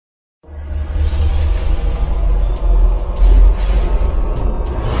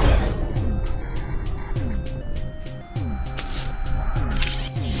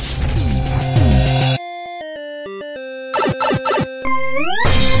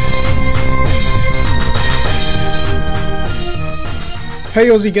Hey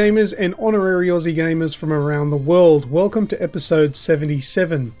Aussie gamers and honorary Aussie gamers from around the world, welcome to episode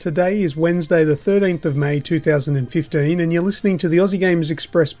 77. Today is Wednesday the 13th of May 2015 and you're listening to the Aussie Gamers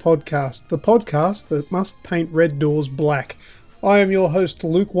Express podcast, the podcast that must paint red doors black. I am your host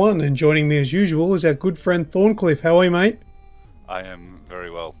LewkOne and joining me as usual is our good friend Thorncliff. How are you, mate? I am very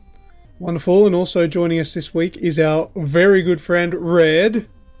well. Wonderful, and also joining us this week is our very good friend Red.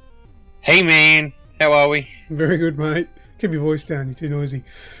 Hey man, how are we? Very good, mate. Keep your voice down, you're too noisy.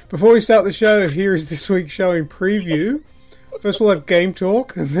 Before we start the show, here is this week's show in preview. First we'll have Game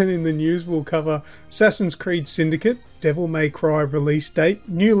Talk, and then in the news we'll cover Assassin's Creed Syndicate, Devil May Cry release date,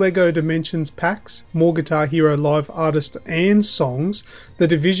 new LEGO Dimensions packs, more Guitar Hero live artists and songs, The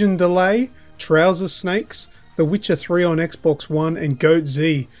Division delay, Trouser Snakes, The Witcher 3 on Xbox One, and Goat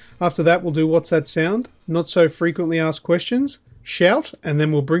Z. After that we'll do What's That Sound, Not So Frequently Asked Questions, Shout, and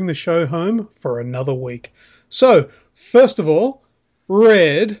then we'll bring the show home for another week. So, first of all,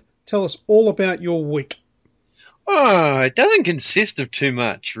 Red, tell us all about your week. Oh, it doesn't consist of too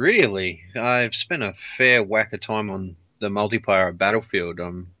much, really. I've spent a fair whack of time on the multiplayer of Battlefield.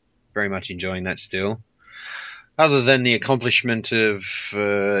 I'm very much enjoying that still. Other than the accomplishment of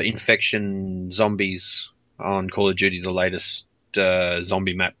infection zombies on Call of Duty, the latest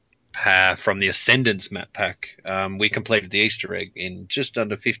zombie map from the Ascendance map pack, we completed the Easter egg in just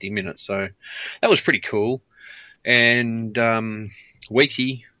under 50 minutes, so that was pretty cool. And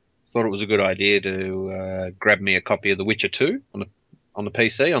Weeksy thought it was a good idea to grab me a copy of The Witcher 2 on the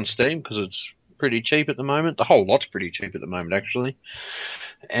PC, on Steam, because it's pretty cheap at the moment. The whole lot's pretty cheap at the moment, actually.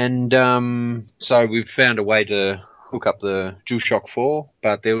 And so we've found a way to hook up the DualShock 4,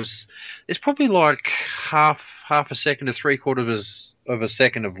 but there's probably like half a second to three-quarters of a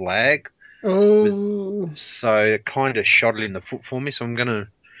second of lag. Oh. So it kind of shot it in the foot for me, so I'm going to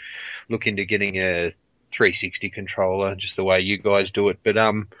look into getting a 360 controller, just the way you guys do it. But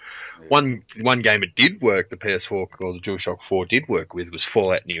one game it did work, the PS4 or the DualShock 4 did work with, was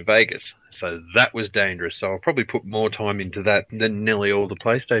Fallout New Vegas. So that was dangerous. So I'll probably put more time into that than nearly all the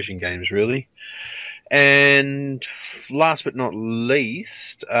PlayStation games, really. And last but not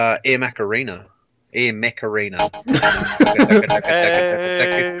least, Macarena. Hey, Macarena.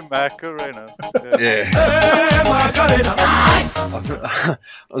 Hey, Macarena. Yeah. Hey, Macarena. I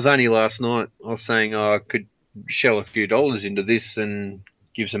was only last night, I was saying I could shell a few dollars into this and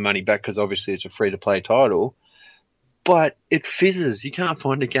give some money back because obviously it's a free-to-play title. But it fizzes. You can't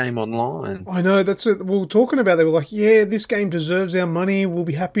find a game online. I know, that's what we were talking about. They were like, yeah, this game deserves our money. We'll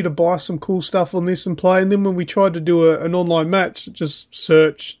be happy to buy some cool stuff on this and play. And then when we tried to do an online match, it just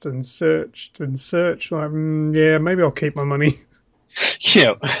searched and searched and searched. Like, yeah, maybe I'll keep my money.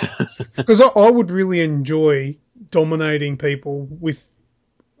 Yeah. Because I would really enjoy dominating people with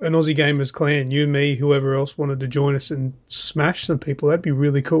an Aussie Gamers clan. You, me, whoever else wanted to join us and smash some people. That'd be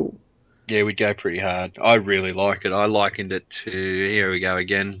really cool. Yeah, we'd go pretty hard. I really like it. I likened it to, here we go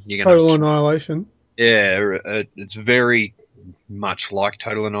again. Total Annihilation. Yeah, it's very much like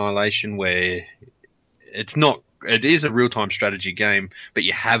Total Annihilation, where it is a real-time strategy game, but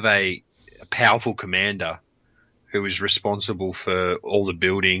you have a powerful commander who is responsible for all the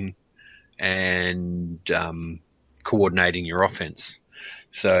building and coordinating your offense.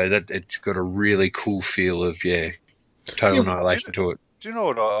 So that it's got a really cool feel of, Total Annihilation to it. Do you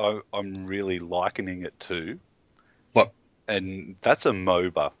know what I'm really likening it to? What? And that's a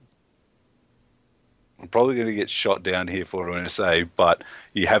MOBA. I'm probably going to get shot down here for what I'm going to say, but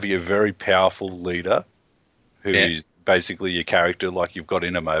you have your very powerful leader who is basically your character like you've got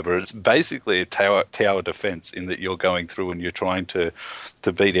in a MOBA. It's basically a tower defense in that you're going through and you're trying to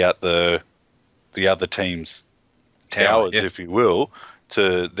beat out the other team's towers, if you will,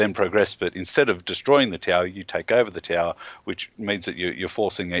 to then progress, but instead of destroying the tower, you take over the tower, which means that you're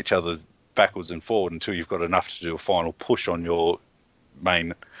forcing each other backwards and forward until you've got enough to do a final push on your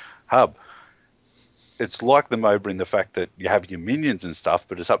main hub. It's like the MOBA in the fact that you have your minions and stuff,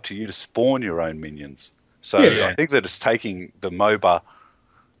 but it's up to you to spawn your own minions. So I think that it's taking the MOBA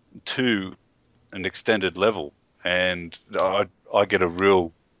to an extended level, and I get a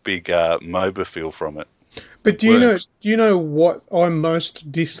real big MOBA feel from it. But do you know what I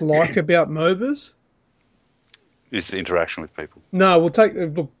most dislike about MOBAs? Is the interaction with people. No, we'll take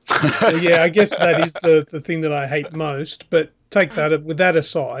look. Yeah, I guess that is the thing that I hate most. But take that with that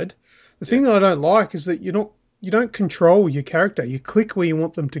aside, the thing that I don't like is that you don't control your character. You click where you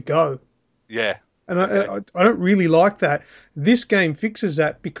want them to go. Yeah. And I don't really like that. This game fixes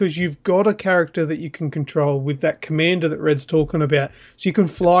that because you've got a character that you can control with that commander that Red's talking about. So you can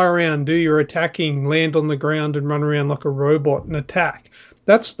fly around, do your attacking, land on the ground and run around like a robot and attack.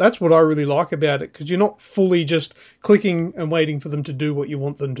 That's what I really like about it, because you're not fully just clicking and waiting for them to do what you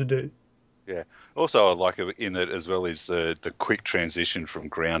want them to do. Yeah. Also, I like it in it as well is the quick transition from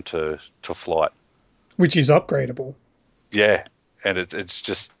ground to flight. Which is upgradable. Yeah, and it's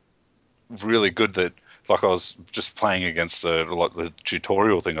just really good that, like, I was just playing against the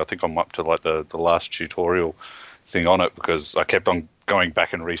tutorial thing. I think I'm up to like the last tutorial thing on it, because I kept on going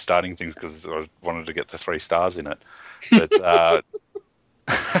back and restarting things because I wanted to get the 3 stars in it. But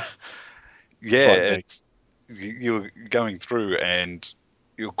yeah, you're going through and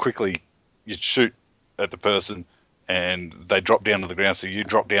you'd shoot at the person and they drop down to the ground, so you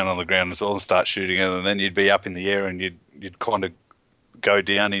drop down on the ground as well and start shooting, and then you'd be up in the air and you'd kind of go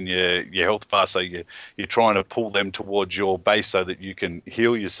down in your health bar, so you're trying to pull them towards your base so that you can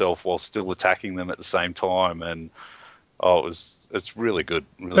heal yourself while still attacking them at the same time. And it's really good,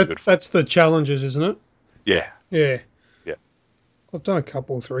 good. That's the challenges, isn't it? Yeah. I've done a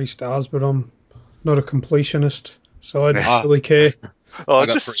couple 3 stars, but I'm not a completionist, so I don't really care.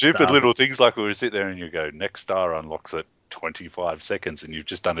 Just stupid little things like we would sit there and you go, next star unlocks at 25 seconds, and you've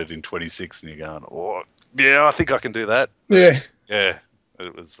just done it in 26, and you're going, oh, yeah, I think I can do that. Yeah. Yeah.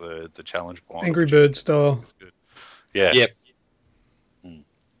 It was the challenge point. Angry Bird style. Yeah. Yep.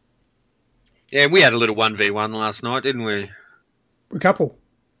 Yeah, we had a little 1v1 last night, didn't we? A couple.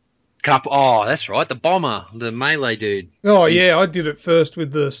 Oh, that's right, the bomber, the melee dude. Oh, yeah, I did it first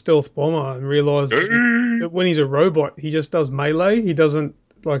with the stealth bomber and realised that when he's a robot, he just does melee. He doesn't,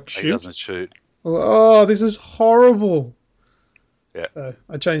 shoot. He doesn't shoot. Oh, this is horrible. Yeah. So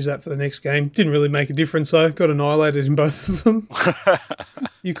I changed that for the next game. Didn't really make a difference, though. Got annihilated in both of them.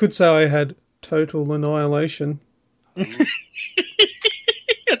 You could say I had total annihilation. That's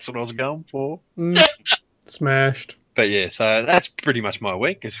what I was going for. Smashed. But yeah, so that's pretty much my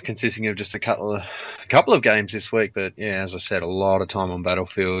week. It's consisting of just a couple of games this week. But yeah, as I said, a lot of time on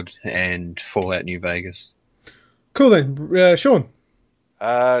Battlefield and Fallout New Vegas. Cool then, Sean.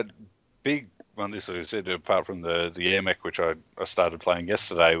 Big one this week, I said, apart from the Air Mech, which I started playing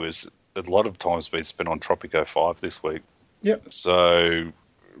yesterday, was a lot of time's been spent on Tropico 5 this week. Yep. So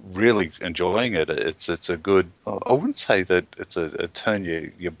really enjoying it. It's a good, I wouldn't say that it's a turn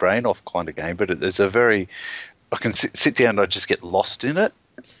your brain off kind of game, but it's a very, I can sit down and I just get lost in it.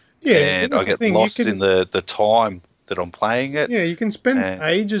 Yeah, and I get lost in the time that I'm playing it. Yeah, you can spend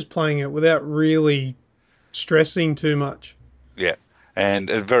ages playing it without really stressing too much. Yeah, and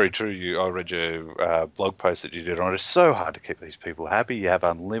very true. I read your blog post that you did on it. It's so hard to keep these people happy. You have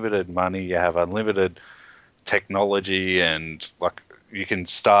unlimited money, you have unlimited technology, and you can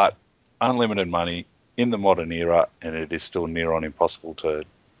start unlimited money in the modern era, and it is still near on impossible to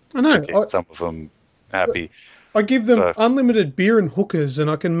keep some of them happy. I give them unlimited beer and hookers, and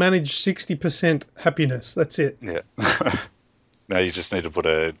I can manage 60% happiness. That's it. Yeah. Now you just need to put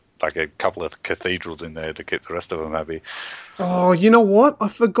a couple of cathedrals in there to keep the rest of them happy. Oh, you know what? I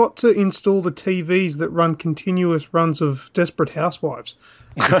forgot to install the TVs that run continuous runs of Desperate Housewives.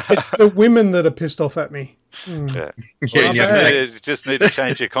 It's the women that are pissed off at me. Yeah. Well, you just need to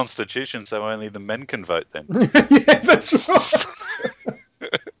change your constitution so only the men can vote then. Yeah, that's right.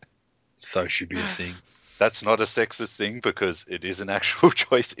 So should be a thing. That's not a sexist thing because it is an actual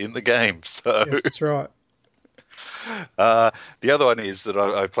choice in the game. So yes, that's right. The other one is that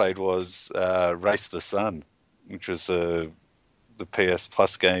I played was Race the Sun, which was the PS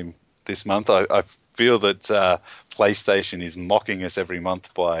Plus game this month. I feel that PlayStation is mocking us every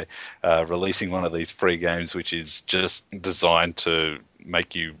month by releasing one of these free games, which is just designed to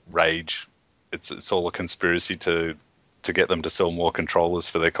make you rage. It's all a conspiracy to get them to sell more controllers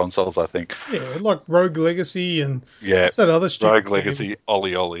for their consoles, I think. Yeah, like Rogue Legacy and what's that other stupid Rogue Legacy,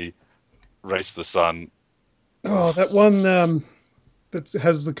 Ollie Ollie, Race the Sun. Oh, that one that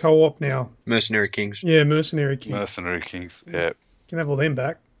has the co-op now. Mercenary Kings. Yeah, Mercenary Kings. Mercenary Kings, yeah. You can have all them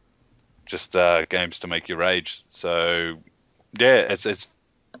back. Just games to make you rage. So, yeah, it's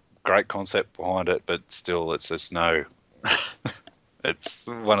great concept behind it, but still, it's just no... It's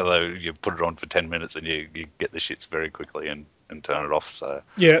one of those, you put it on for 10 minutes and you get the shits very quickly and turn it off. So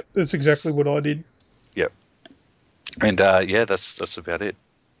yeah, that's exactly what I did. Yep. And that's about it.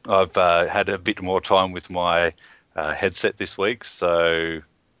 I've had a bit more time with my headset this week, so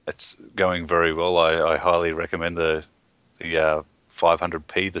it's going very well. I highly recommend the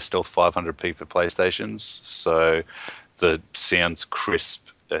 500p, the Stealth 500p for PlayStations. So the sound's crisp.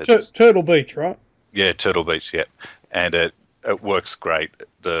 Turtle Beach, right? Yeah, Turtle Beach, yeah. And it works great,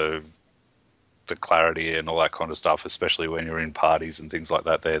 the clarity and all that kind of stuff, especially when you're in parties and things like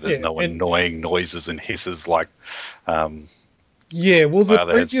that. There's no annoying noises and hisses like Yeah, well, the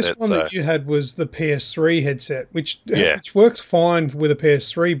other previous headset, one so- that you had was the PS3 headset, which Yeah. which works fine with a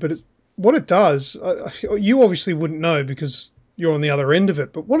PS3, but what it does, you obviously wouldn't know because you're on the other end of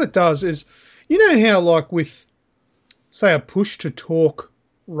it, but what it does is, you know how like with, say, a push-to-talk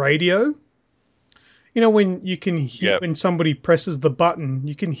radio, you know when you can hear, Yep. when somebody presses the button,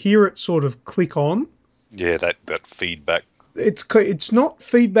 you can hear it sort of click on. Yeah, that feedback. It's not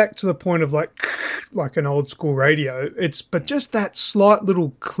feedback to the point of like an old school radio. But just that slight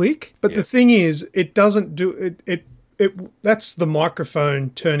little click. But the thing is, it doesn't do it. That's the microphone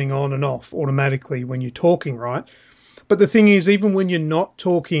turning on and off automatically when you're talking, right? But the thing is, even when you're not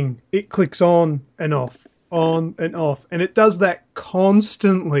talking, it clicks on and off, and it does that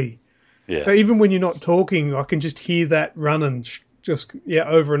constantly. Yeah. So even when you're not talking, I can just hear that running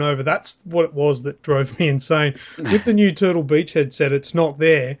over and over. That's what it was that drove me insane. With the new Turtle Beach headset, it's not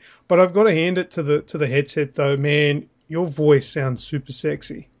there, but I've got to hand it to the headset though, man. Your voice sounds super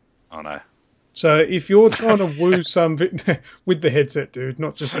sexy. I know. So if you're trying to woo some with the headset, dude,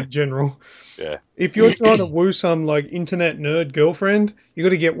 not just in general. Yeah. If you're trying to woo some like internet nerd girlfriend, you got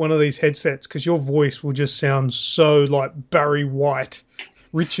to get one of these headsets because your voice will just sound so like Barry White,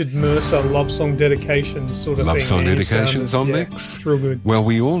 Richard Mercer love song dedications sort of Love thing. song Man, you dedications sounded- on yeah, mix? it's real good. Well,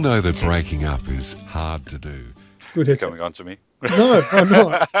 we all know that breaking up is hard to do. Good headset. Coming on to me. No, I'm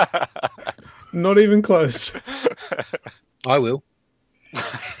not. Not even close. I will.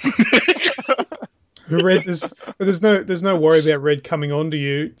 Red, there's no worry about Red coming on to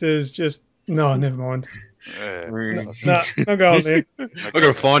you. There's just no, never mind. Yeah. No, not going there. I've got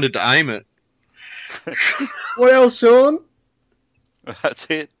to find it to aim it. What else, Sean? That's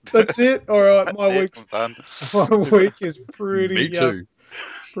it. That's it. All right, That's my it. week. I'm done. My week is pretty. Me too.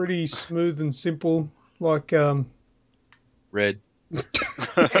 Pretty smooth and simple. Like Red.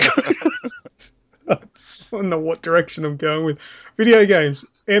 I don't know what direction I'm going with. Video games.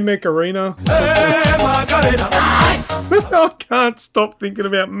 Macarena. Macarena. I can't stop thinking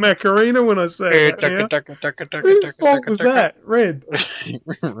about Macarena when I say that now. Whose fault was that? Red.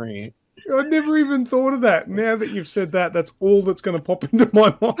 I never even thought of that. Now that you've said that, that's all that's going to pop into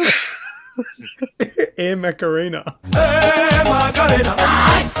my mind. Air Macarena. Macarena.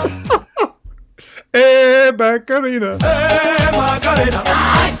 Air Macarena. Macarena.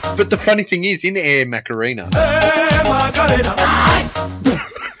 But the funny thing is, in Air Macarena, Macarena.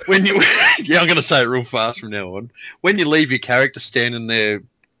 when you yeah, I'm going to say it real fast from now on. When you leave your character standing there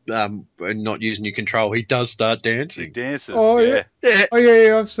and not using your control, he does start dancing. Big dances. Oh, yeah. Yeah. Oh,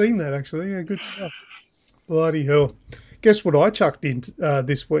 yeah, I've seen that, actually. Yeah, good stuff. Bloody hell. Guess what I chucked in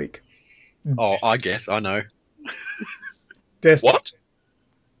this week? Oh, I guess I know. Destiny. What?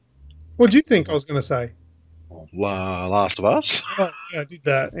 What do you think I was going to say? Last of Us. Oh, yeah, I did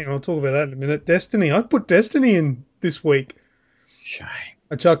that. Hang on, I'll talk about that in a minute. Destiny. I put Destiny in this week. Shame.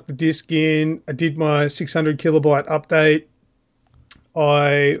 I chucked the disc in. I did my 600 kilobyte update.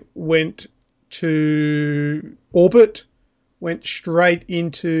 I went to Orbit. Went straight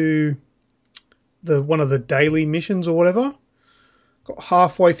into one of the daily missions or whatever. Got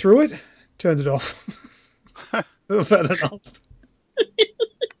halfway through it. Turned it off. I've had enough.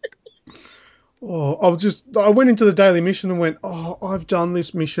 I went into the daily mission and went, I've done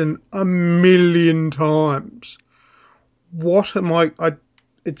this mission 1,000,000 times. What am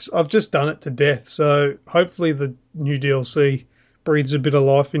I've just done it to death. So hopefully the new DLC breathes a bit of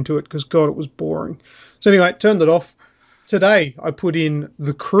life into it because, God, it was boring. So anyway, turned it off. Today I put in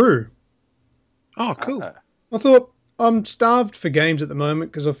The Crew. Oh, cool. I thought, I'm starved for games at the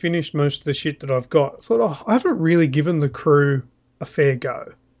moment because I've finished most of the shit that I've got. I thought, I haven't really given The Crew a fair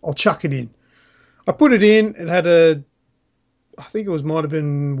go. I'll chuck it in. I put it in. It had I think it might have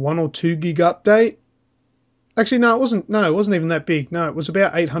been 1 or 2 gig update. Actually, no, it wasn't. No, it wasn't even that big. No, it was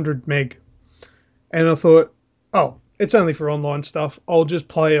about 800 meg. And I thought, it's only for online stuff. I'll just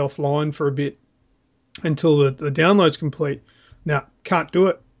play offline for a bit until the download's complete. Now, can't do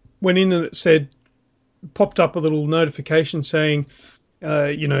it. Went in and it popped up a little notification saying,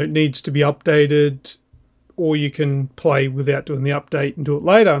 needs to be updated, or you can play without doing the update and do it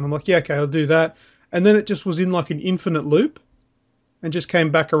later. And I'm like, yeah, okay, I'll do that. And then it just was in like an infinite loop and just came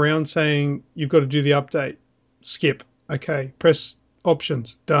back around saying, you've got to do the update. Skip. Okay, press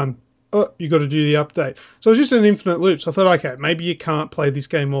options. Done. Oh, you've got to do the update. So it was just an infinite loop. So I thought, okay, maybe you can't play this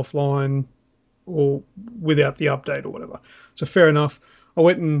game offline or without the update or whatever. So fair enough. I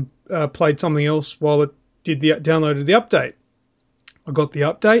went and played something else while it downloaded the update. I got the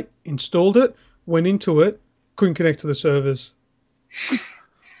update, installed it, went into it, couldn't connect to the servers.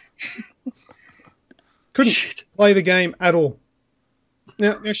 Couldn't play the game at all.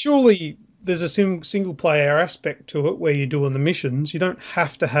 Now, surely there's a single player aspect to it where you're doing the missions. You don't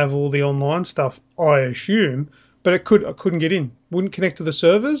have to have all the online stuff, I assume, but I couldn't get in. Wouldn't connect to the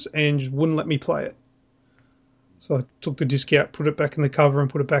servers and just wouldn't let me play it. So I took the disc out, put it back in the cover, and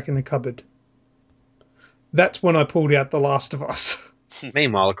put it back in the cupboard. That's when I pulled out The Last of Us.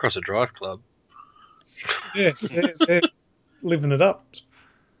 Meanwhile, across a drive club. Yeah, they're living it up.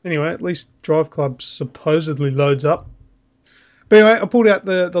 Anyway, at least Drive Club supposedly loads up. But anyway, I pulled out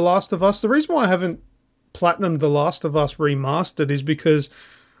the Last of Us. The reason why I haven't platinumed The Last of Us Remastered is because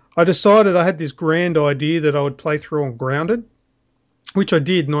I decided I had this grand idea that I would play through on Grounded, which I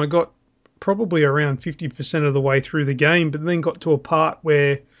did, and I got probably around 50% of the way through the game, but then got to a part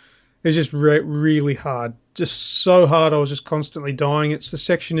where it's just really hard. Just so hard, I was just constantly dying. It's the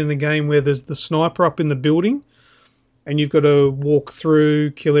section in the game where there's the sniper up in the building, and you've got to walk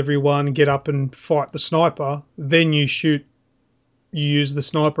through, kill everyone, get up and fight the sniper. Then you use the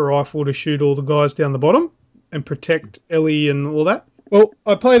sniper rifle to shoot all the guys down the bottom and protect Ellie and all that. Well,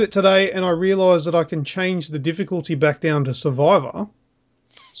 I played it today and I realised that I can change the difficulty back down to Survivor.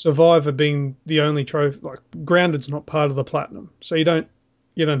 Survivor being the only trophy. Like, Grounded's not part of the Platinum, so you don't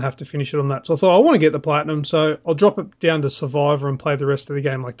have to finish it on that. So I thought, I want to get the Platinum, so I'll drop it down to Survivor and play the rest of the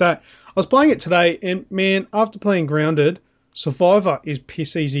game like that. I was playing it today, and man, after playing Grounded, Survivor is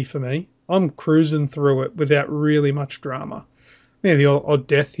piss easy for me. I'm cruising through it without really much drama. Yeah, the odd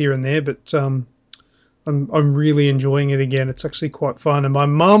death here and there, but I'm really enjoying it again. It's actually quite fun. And my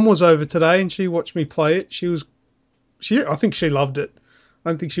mum was over today, and she watched me play it. I think she loved it. I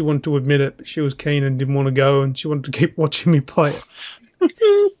don't think she wanted to admit it, but she was keen and didn't want to go, and she wanted to keep watching me play it.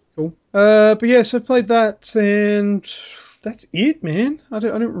 Cool. But yeah, so I played that, and that's it, man. I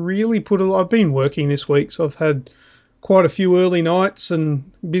don't really put a lot. I've been working this week, so I've had quite a few early nights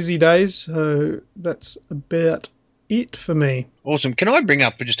and busy days. So that's about it for me. Awesome. Can I bring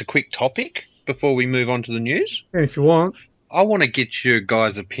up just a quick topic before we move on to the news? And if you want. I want to get your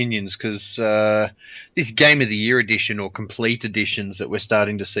guys' opinions because this Game of the Year edition or complete editions that we're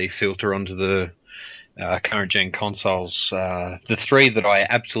starting to see filter onto the current gen consoles. The three that I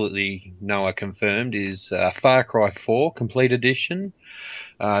absolutely know are confirmed is Far Cry 4 complete edition,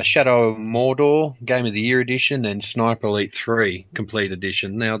 Shadow of Mordor Game of the Year edition, and Sniper Elite 3 complete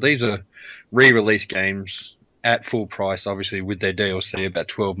edition. Now these are re-release games at full price, obviously with their DLC about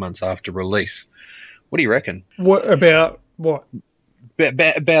 12 months after release. What do you reckon? What about what?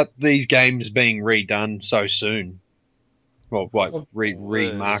 About these games being redone so soon. Well, like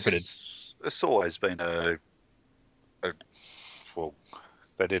remarketed. It's always been well,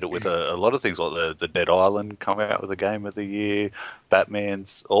 they did it with a lot of things, like the Dead Island come out with a Game of the Year,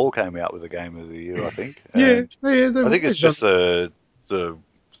 Batman's all came out with a Game of the Year, I think. Yeah, I think it's just the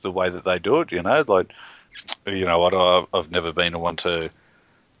way that they do it, you know, like, you know what, I've never been one to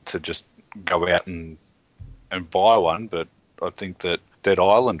just go out and buy one, but I think that Dead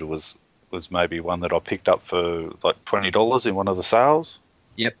Island was maybe one that I picked up for like $20 in one of the sales.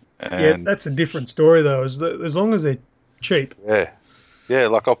 Yep. And that's a different story though, as long as they're cheap. Yeah,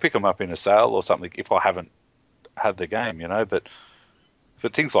 like I'll pick them up in a sale or something if I haven't had the game, you know, but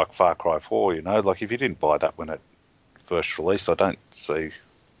things like Far Cry 4, you know, like if you didn't buy that when it first released, I don't see,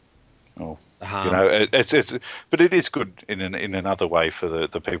 you know, it's but it is good in another way for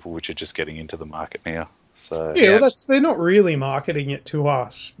the people which are just getting into the market now. So yeah, well, they're not really marketing it to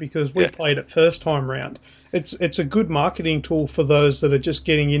us because we played it first time round. It's a good marketing tool for those that are just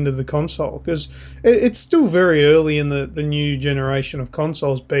getting into the console because it's still very early in the new generation of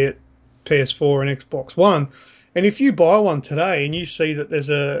consoles, be it PS4 and Xbox One. And if you buy one today and you see that there's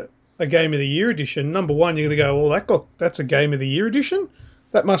a Game of the Year edition, number one, you're going to go, well, that's a Game of the Year edition?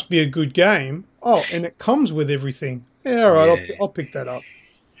 That must be a good game. Oh, and it comes with everything. Yeah, all right, I'll pick that up.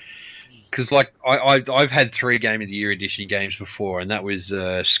 Because like I've had 3 Game of the Year edition games before, and that was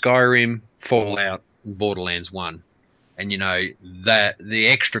Skyrim, Fallout, and Borderlands 1. And you know that the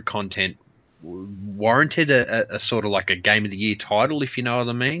extra content warranted a sort of like a Game of the Year title, if you know what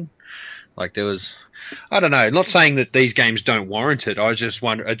I mean. Like there was, I don't know. Not saying that these games don't warrant it. I just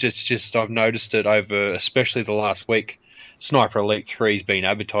wonder. I've noticed it over, especially the last week. Sniper Elite 3's been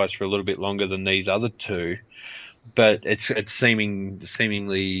advertised for a little bit longer than these other two. But it's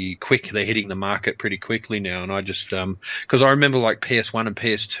seemingly quick. They're hitting the market pretty quickly now, and I just because I remember like PS1 and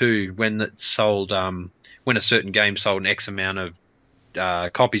PS2 when it sold when a certain game sold an X amount of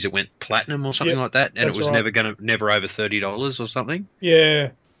copies, it went platinum or something like that, and it was never over $30 or something.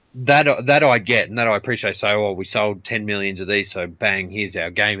 Yeah, that I get and that I appreciate. So we sold 10 million of these, so bang, here's our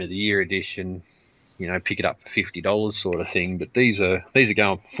Game of the Year edition. pick it up for $50 sort of thing. But these are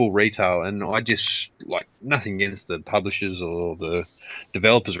going full retail, and I just like nothing against the publishers or the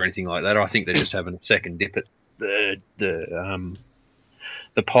developers or anything like that. I think they're just having a second dip at the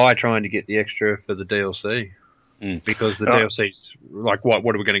pie, trying to get the extra for the DLC. Because the DLC's like, what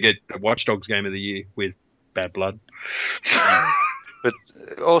are we going to get? A Watch Dogs Game of the Year with Bad Blood. But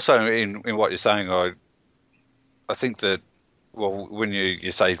also in what you're saying, I think that, well, when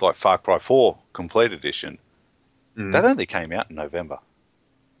you say like Far Cry 4 Complete Edition, that only came out in November.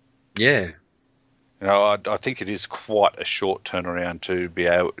 Yeah. I think it is quite a short turnaround to be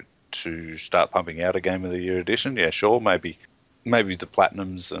able to start pumping out a Game of the Year edition. Yeah, sure, maybe the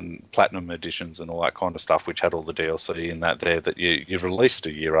Platinums and Platinum editions and all that kind of stuff, which had all the DLC and that you released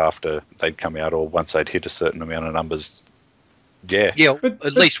a year after they'd come out or once they'd hit a certain amount of numbers. Yeah. Yeah, but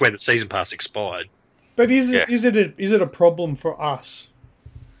at least when the season pass expired. But is it a problem for us?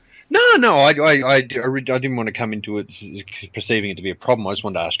 No, I didn't want to come into it perceiving it to be a problem. I just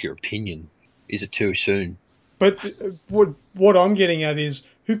wanted to ask your opinion. Is it too soon? But what I'm getting at is,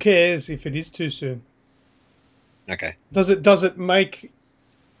 who cares if it is too soon? Okay. Does it make,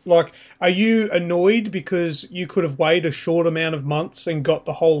 like, are you annoyed because you could have waited a short amount of months and got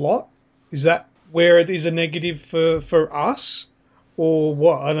the whole lot? Is that where it is a negative for us? Or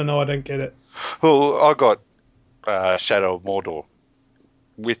what? I don't know. I don't get it. Well, I got Shadow of Mordor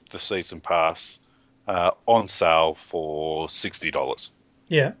with the season pass on sale for $60.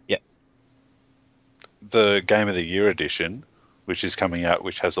 Yeah. Yeah. The Game of the Year edition, which is coming out,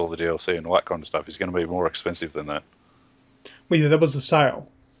 which has all the DLC and all that kind of stuff, is going to be more expensive than that. Well, yeah, that was a sale.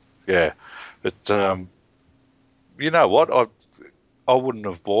 Yeah. But you know what? I wouldn't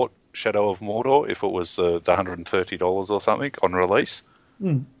have bought Shadow of Mordor if it was the $130 or something on release.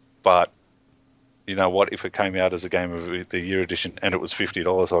 But you know what? If it came out as a Game of the Year edition and it was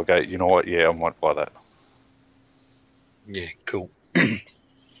 $50, I'll go, you know what? Yeah, I might buy that. Yeah, cool.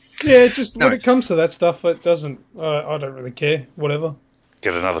 Yeah, just when it comes to that stuff, it doesn't. I don't really care. Whatever.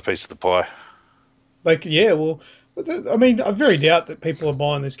 Get another piece of the pie. Like, yeah, well, I mean, I very doubt that people are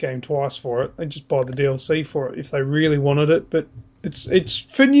buying this game twice for it. They just buy the DLC for it if they really wanted it. But it's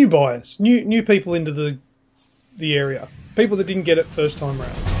for new buyers, new people into the area, people that didn't get it first time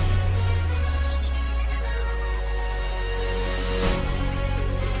round.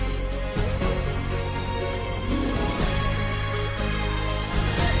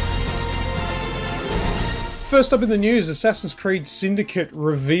 First up in the news, Assassin's Creed Syndicate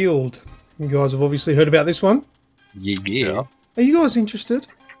revealed. You guys have obviously heard about this one. Yeah. Are you guys interested?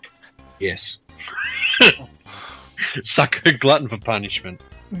 Yes. Sucker glutton for punishment.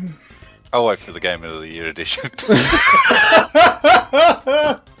 I'll wait for the Game of the Year edition.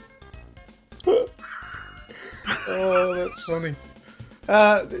 Oh, that's funny.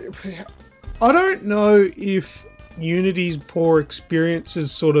 I don't know if Unity's poor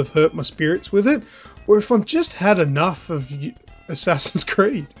experiences sort of hurt my spirits with it, or if I've just had enough of Assassin's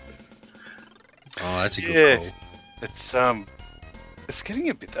Creed. Oh, that's a good call. It's getting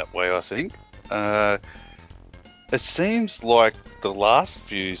a bit that way, I think. It seems like the last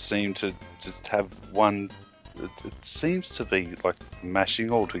few seem to just have one. It seems to be like mashing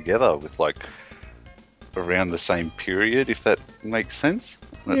all together with like around the same period, if that makes sense.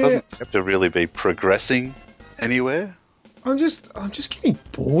 And it doesn't have to really be progressing anywhere. I'm just getting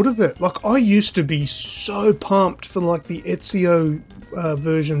bored of it. Like, I used to be so pumped for like the Ezio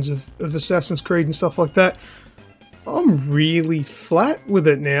versions of Assassin's Creed and stuff like that. I'm really flat with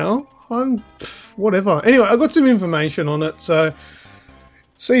it now. Whatever. Anyway, I got some information on it, so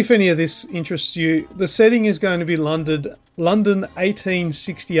see if any of this interests you. The setting is going to be London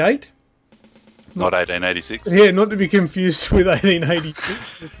 1868. Not 1886. Yeah, not to be confused with 1886.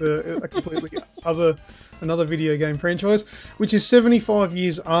 It's a completely another video game franchise, which is 75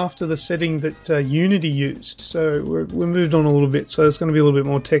 years after the setting that Unity used. So we're moved on a little bit, so it's going to be a little bit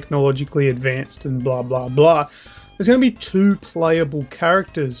more technologically advanced and blah, blah, blah. There's going to be 2 playable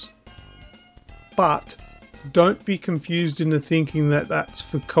characters, but don't be confused into thinking that that's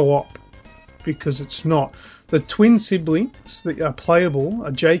for co-op, because it's not. The twin siblings that are playable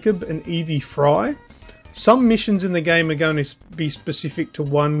are Jacob and Evie Fry. Some missions in the game are going to be specific to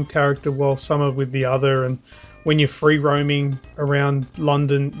one character, while some are with the other. And when you're free roaming around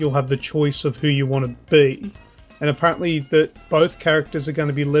London, you'll have the choice of who you want to be. And apparently that both characters are going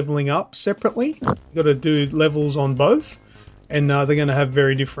to be leveling up separately. You've got to do levels on both, and they're going to have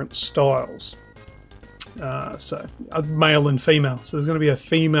very different styles. So male and female. So there's going to be a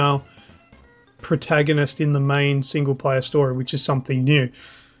female protagonist in the main single player story, which is something new.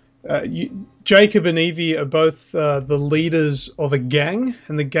 Jacob and Evie are both the leaders of a gang,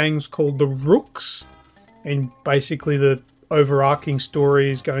 and the gang's called the Rooks. And basically, the overarching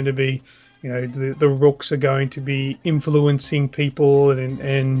story is going to be, the Rooks are going to be influencing people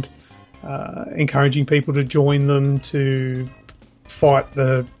and encouraging people to join them to fight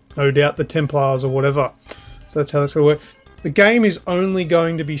no doubt the Templars or whatever. So that's how that's going to work. The game is only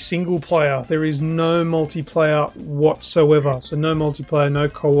going to be single player. There is no multiplayer whatsoever. So no multiplayer, no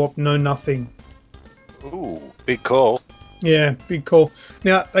co-op, no nothing. Ooh, big call. Yeah, big call.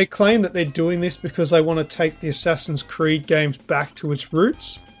 Now, they claim that they're doing this because they want to take the Assassin's Creed games back to its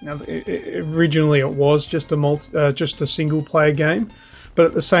roots. Now, originally it was just a single player game, but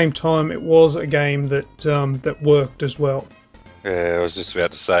at the same time it was a game that worked as well. Yeah, I was just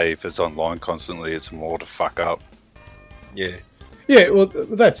about to say, if it's online constantly, it's more to fuck up. Yeah. Yeah, well,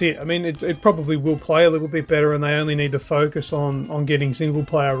 that's it. I mean, it probably will play a little bit better, and they only need to focus on getting single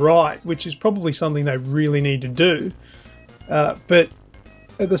player right, which is probably something they really need to do. But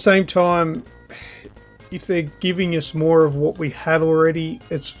at the same time, if they're giving us more of what we had already,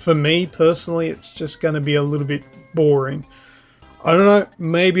 for me personally, it's just going to be a little bit boring. I don't know.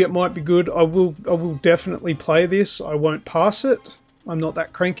 Maybe it might be good. I will definitely play this. I won't pass it. I'm not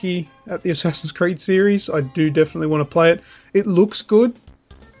that cranky at the Assassin's Creed series. I do definitely want to play it. It looks good.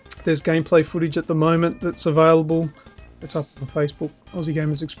 There's gameplay footage at the moment that's available. It's up on Facebook, Aussie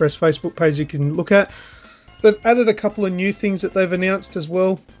Gamers Express Facebook page you can look at. They've added a couple of new things that they've announced as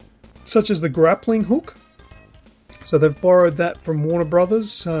well, such as the grappling hook. So they've borrowed that from Warner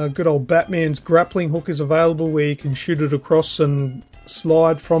Brothers. Good old Batman's grappling hook is available where you can shoot it across and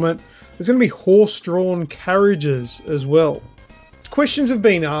slide from it. There's going to be horse-drawn carriages as well. Questions have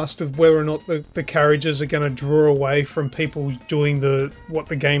been asked of whether or not the carriages are going to draw away from people doing what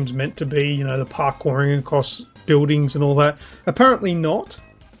the game's meant to be, the parkouring across buildings and all that. Apparently not,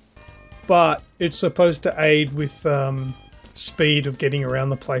 but it's supposed to aid with speed of getting around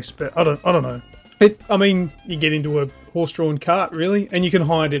the place. But I don't know. You get into a horse-drawn cart, really, and you can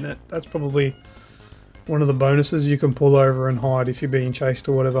hide in it. That's probably one of the bonuses. You can pull over and hide if you're being chased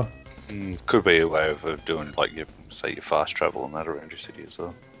or whatever. Could be a way of doing, like, your fast travel and that around your city as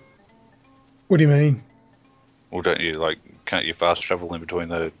well. What do you mean? Well, can't you fast travel in between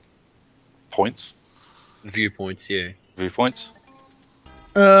the points? Viewpoints, yeah. Viewpoints?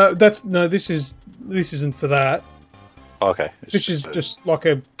 This isn't for that. Oh, okay. This is just like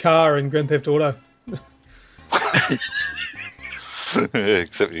a car in Grand Theft Auto.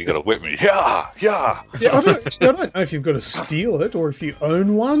 Except you got to whip me. Yeah. Yeah, I don't know if you've got to steal it or if you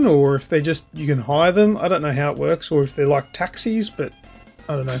own one or if you can hire them. I don't know how it works or if they're like taxis, but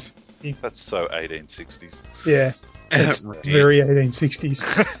I don't know. That's so 1860s. Yeah, it's very 1860s.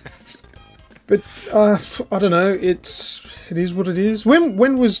 But I don't know. It is what it is.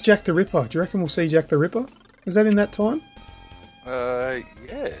 When was Jack the Ripper? Do you reckon we'll see Jack the Ripper? Is that in that time? Yeah.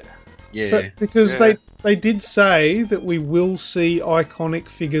 Yeah. So, because they did say that we will see iconic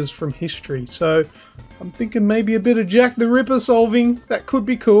figures from history. So I'm thinking maybe a bit of Jack the Ripper solving. That could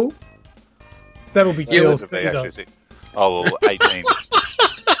be cool. That'll be DLC. Oh, well, 18.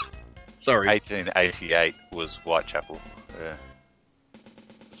 Sorry. 1888 was Whitechapel. Yeah.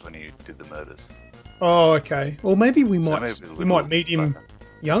 That's when he did the murders. Oh, okay. Well, maybe we might meet him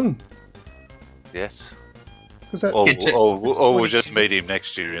young. Yes. Or we'll just meet him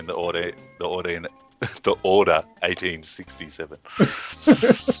next year in the order 1867.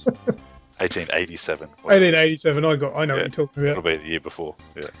 1887. 1887. I know what you're talking about. It'll be the year before.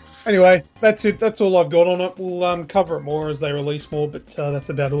 Yeah. Anyway, that's it. That's all I've got on it. We'll cover it more as they release more, but that's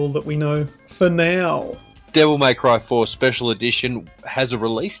about all that we know for now. Devil May Cry 4 Special Edition has a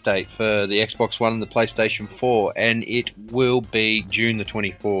release date for the Xbox One and the PlayStation 4, and it will be June the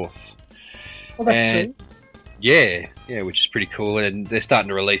 24th. Oh, that's soon. Yeah, which is pretty cool, and they're starting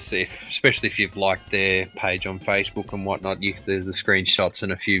to release it, especially if you've liked their page on Facebook and whatnot. There's the screenshots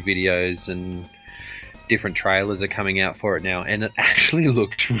and a few videos and different trailers are coming out for it now, and it actually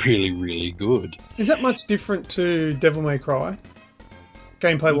looks really, really good. Is that much different to Devil May Cry,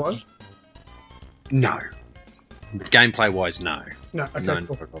 gameplay-wise? No. Gameplay-wise, no. No, okay, no,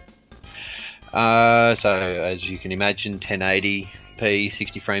 cool. So, as you can imagine, 1080p,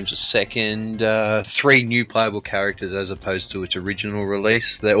 60 frames a second, 3 new playable characters as opposed to its original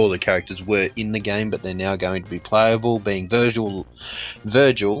release. All the characters were in the game, but they're now going to be playable, being Virgil,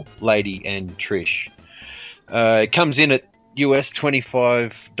 Lady, and Trish. It comes in at US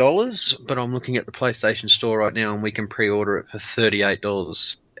 $25, but I'm looking at the PlayStation Store right now, and we can pre-order it for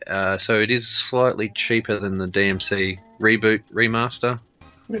 $38. So it is slightly cheaper than the DMC remaster.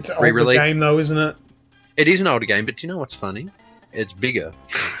 It's an older game, though, isn't it? It is an older game, but do you know what's funny? It's bigger.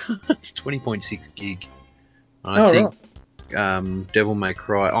 It's 20.6 gig. Right. Devil May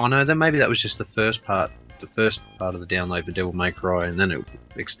Cry. Oh no, then maybe that was just the first part of the download for Devil May Cry, and then it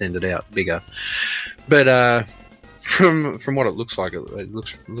extended out bigger. But from what it looks like, it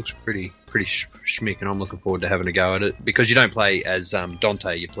looks pretty schmick, and I'm looking forward to having a go at it, because you don't play as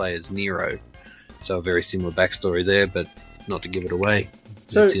Dante, you play as Nero, so a very similar backstory there, but not to give it away.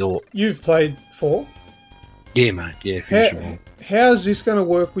 So you've played 4? Yeah, mate. Yeah, finished them all. How's this going to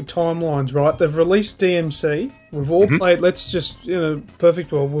work with timelines, right? They've released DMC. We've all played, let's just,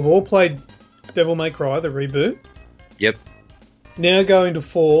 perfect world. We've all played Devil May Cry, the reboot. Yep. Now going to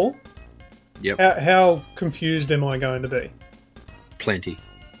 4. Yep. How confused am I going to be? Plenty.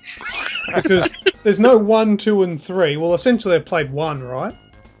 Because there's no 1, 2, and 3. Well, essentially I've played 1, right?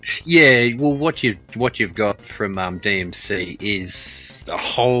 Yeah, well, what you've got from DMC is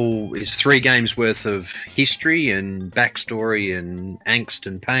 3 games worth of history and backstory and angst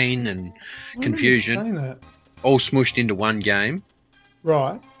and pain and confusion, Saying that. all smushed into one game.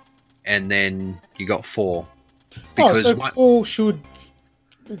 Right. And then you got 4. So 4 should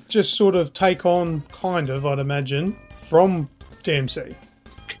just sort of take on, kind of, I'd imagine, from DMC.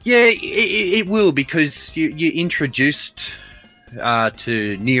 Yeah, it will, because you introduced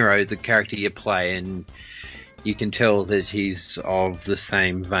to Nero, the character you play, and you can tell that he's of the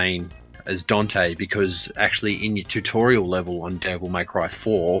same vein as Dante, because actually in your tutorial level on Devil May Cry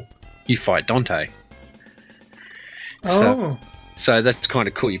 4, you fight Dante. So that's kind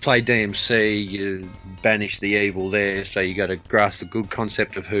of cool. You play DMC, you banish the evil there, so you got to grasp the good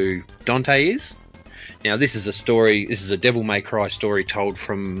concept of who Dante is. Now this is a Devil May Cry story told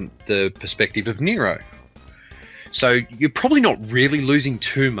from the perspective of Nero. So you're probably not really losing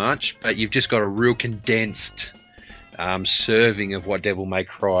too much, but you've just got a real condensed serving of what the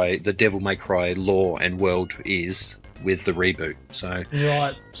Devil May Cry lore and world is with the reboot. So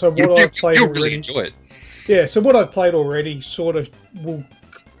right. So what I've played you'll already, really enjoy it. Yeah. So what I've played already sort of will,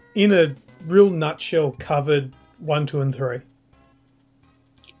 in a real nutshell, covered 1, 2, and 3.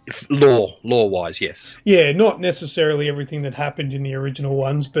 Lore-wise, yes. Yeah, not necessarily everything that happened in the original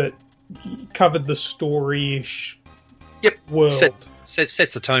ones, but covered the story-ish. Yep. World.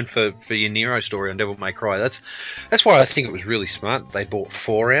 Sets the tone for your Nero story on Devil May Cry. That's why I think it was really smart they bought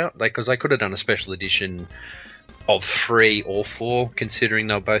 4 out, because they could have done a special edition of 3 or 4, considering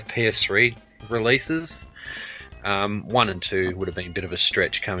they were both PS3 releases. 1 and 2 would have been a bit of a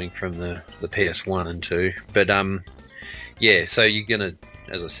stretch coming from the PS1 and 2, but yeah. So you're gonna,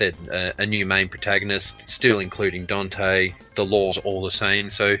 as I said, a new main protagonist, still including Dante. The lore's all the same.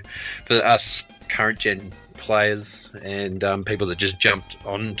 So for us current gen players and people that just jumped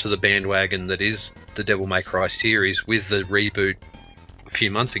onto the bandwagon that is the Devil May Cry series with the reboot a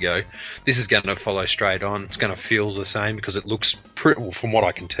few months ago, this is going to follow straight on. It's going to feel the same, because it looks from what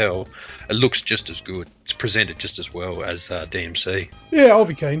I can tell, it looks just as good. It's presented just as well as DMC. Yeah, I'll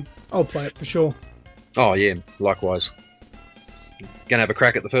be keen. I'll play it for sure. Oh yeah, likewise. Gonna have a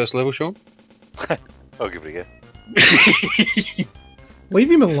crack at the first level, Sean? I'll give it a go. Leave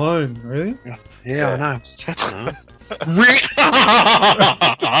him alone, really? Yeah, I know. Such an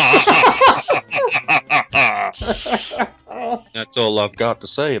That's all I've got to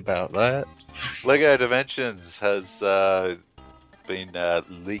say about that. Lego Dimensions has been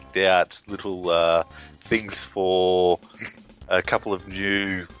leaked out little things for a couple of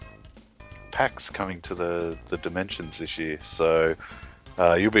new packs coming to the Dimensions this year. So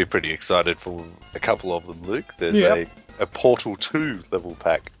you'll be pretty excited for a couple of them, Luke. There's a Portal 2 level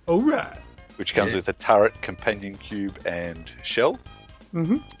pack. All right. Which comes with a turret, companion cube, and shell.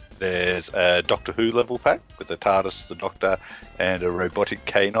 Mm-hmm. There's a Doctor Who level pack with the TARDIS, the Doctor, and a robotic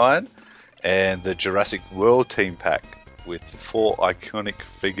canine. And the Jurassic World team pack with 4 iconic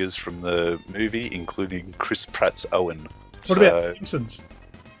figures from the movie, including Chris Pratt's Owen. What about Simpsons?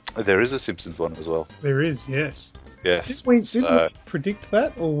 There is a Simpsons one as well. There is, yes. Yes. Did we predict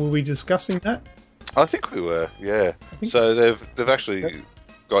that, or were we discussing that? I think we were, yeah. So they've actually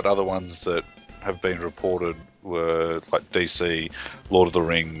got other ones that have been reported were like DC, Lord of the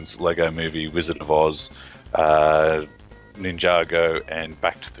Rings, Lego Movie, Wizard of Oz, Ninjago, and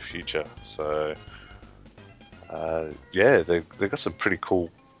Back to the Future. So yeah, they've got some pretty cool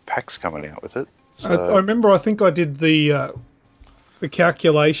packs coming out with it. So, I remember, I think I did the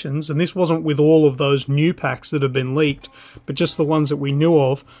calculations, and this wasn't with all of those new packs that have been leaked, but just the ones that we knew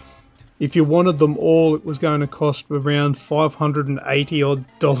of. If you wanted them all, it was going to cost around $580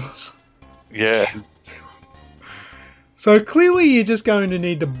 odd. Yeah. So clearly you're just going to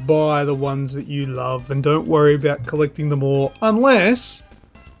need to buy the ones that you love, and don't worry about collecting them all, unless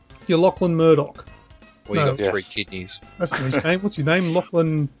you're Lachlan Murdoch. Or you No. got Yes. 3 kidneys. That's not his name. What's his name?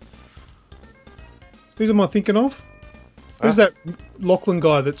 Lachlan. Who's am I thinking of? Who's that Lachlan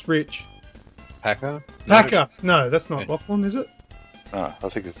guy that's rich? Packer? Packer. No, that's not Yeah. Lachlan, is it? I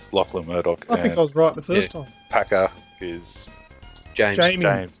think it's Lachlan Murdoch. I think I was right the first time. Packer is James.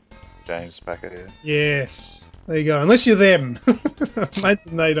 Jamie. James Packer. Yeah. Yes. There you go. Unless you're them.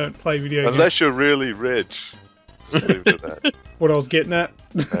 Imagine they don't play video games. Unless you're really rich. Just leave it at that. What I was getting at.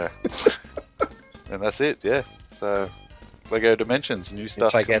 Yeah. And that's it. Yeah. So Lego Dimensions, new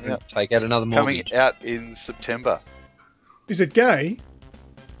stuff Take coming out another mortgage. coming out in September. Is it gay?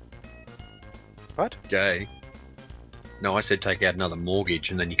 What? Gay. No, I said take out another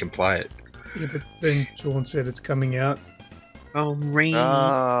mortgage and then you can play it. Yeah, but then Sean said it's coming out. Oh, ring.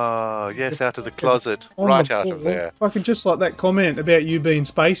 Oh, yes, out of the closet. on Right the out of ball. there. Fucking just like that comment about you being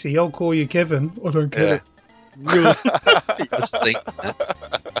spacey. I'll call you Kevin. I don't get Yeah. it. Really? Just think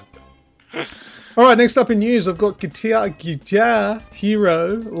that. All right, next up in news, I've got Guitar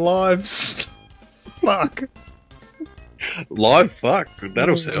Hero Lives. Fuck. Live? Fuck.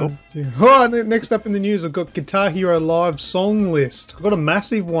 That'll sell. Yeah. All right, next up in the news, I've got Guitar Hero Live song list. I've got a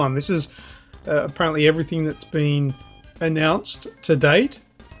massive one. This is apparently everything that's been announced to date,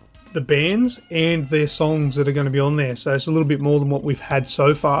 the bands and their songs that are going to be on there. So it's a little bit more than what we've had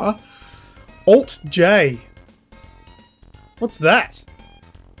so far. Alt J. What's that?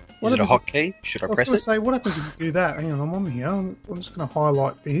 Is it a hotkey? Should I I was press going to it? say, what happens if you do that? Hang on, I'm on here. I'm just going to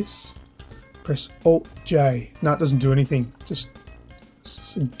highlight this. Press Alt J. No, it doesn't do anything. Just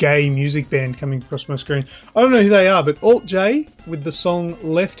it's a gay music band coming across my screen. I don't know who they are, but Alt J with the song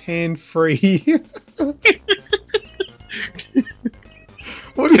Left Hand Free.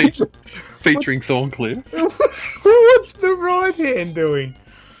 What are you, Featuring Thorncliff. what's the right hand doing?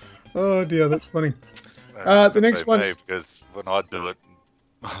 Oh dear, that's funny. The next one- Because when I do it,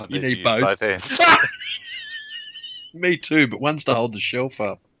 I You to need use both. hands. Me too, but one's to hold the shelf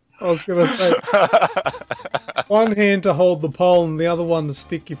up. I was going to say, one hand to hold the pole and the other one to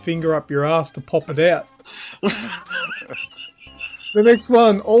stick your finger up your ass to pop it out. The next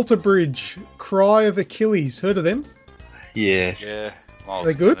one, Alter Bridge, Cry of Achilles. Heard of them? Yes. Yeah. Miles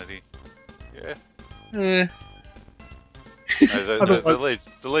They good? Kennedy. Yeah. Eh. No, the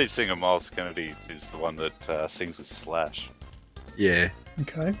lead singer, Miles Kennedy, is the one that sings with Slash. Yeah.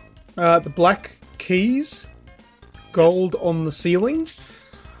 Okay. The Black Keys, Gold on the Ceiling.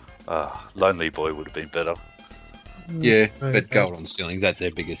 Lonely Boy would have been better. Yeah, No, but Gold on Ceilings, that's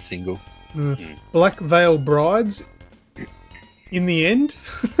their biggest single. Black Veil Brides. In the End.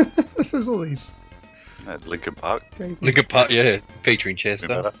 There's all these. Linkin Park. Okay. Linkin Park, yeah, featuring Been Chester.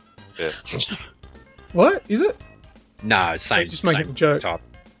 better. Yeah. What? Is it? No, same. Just making same a joke. Type.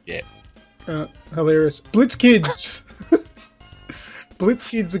 Hilarious. Blitz Kids. Blitz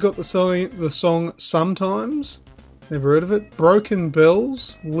Kids have got the song Sometimes. Never heard of it. Broken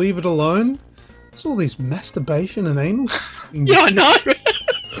Bells. Leave It Alone. There's all these masturbation and anal things. Yeah, I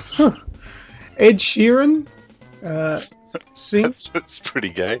know. Ed Sheeran. Sing. It's pretty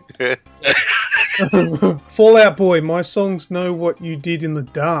gay. Fallout Boy. My songs know what you did in the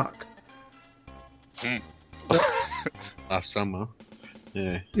dark. Last summer.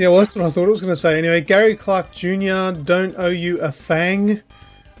 Yeah. Yeah, well, that's what I thought it was going to say. Anyway, Gary Clark Jr. Don't Owe You a Thang.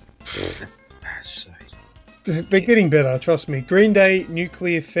 So, They're getting better, trust me. Green Day,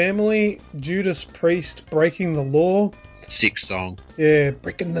 Nuclear Family, Judas Priest, Breaking the Law. sick song. Yeah,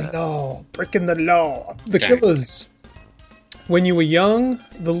 Breaking the Law, Breaking the Law. The Dang. Killers. When You Were Young,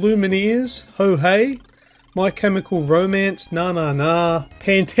 The Lumineers, Ho Hey, My Chemical Romance, Na Na Na,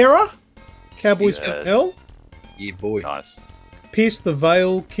 Pantera, Cowboys Yes. from Hell, Yeah, boy. Nice. Pierce the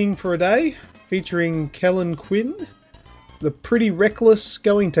Veil, King for a Day, featuring Kellen Quinn, The Pretty Reckless,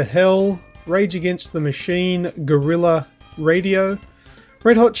 Going to Hell, Rage Against the Machine, Guerrilla Radio,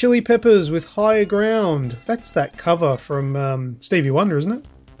 Red Hot Chili Peppers with Higher Ground. That's that cover from Stevie Wonder, isn't it?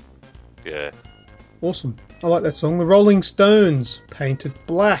 Yeah. Awesome. I like that song. The Rolling Stones, Painted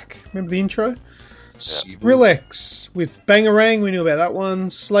Black. Remember the intro? Skrillex with Bangarang, we knew about that one.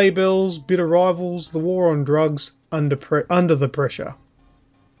 Sleigh Bells, Bitter Rivals, The War on Drugs, Under the Pressure.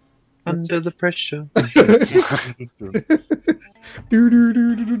 Under the pressure. Do do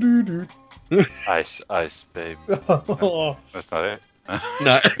do do do do. Ice, babe. Oh, That's not it.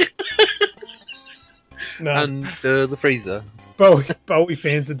 No. no. Under the freezer. Bowie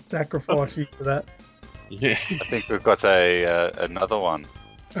fans would sacrifice you for that. Yeah. I think we've got another one.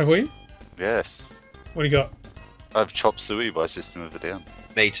 Have we? Yes. What do you got? I've Chop Suey by System of a Down.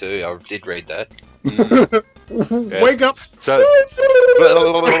 Me too. I did read that. Wake up! So,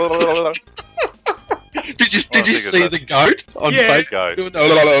 Did you think see it's the goat on Yeah. Facebook?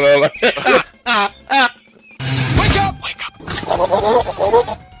 go. You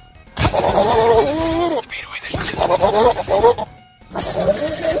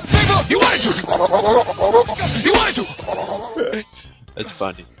wanted to! You wanted to! That's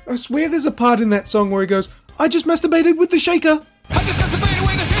funny. I swear there's a part in that song where he goes, I just masturbated with the shaker. I just masturbated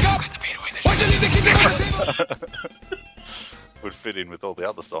with the shake-up! Why'd you leave the keys on the table? Would fit in with all the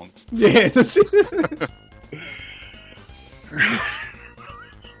other songs. Yeah, that's it.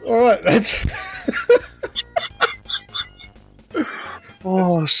 Alright, that's...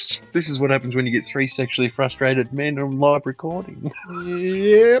 Oh, this is what happens when you get 3 sexually frustrated men on live recording.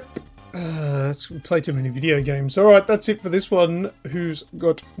 Yep. Let's play too many video games. Alright, that's it for this one. Who's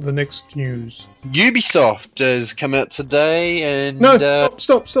got the next news? Ubisoft has come out today and... No,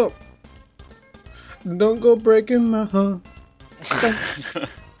 stop. Don't go breaking my heart.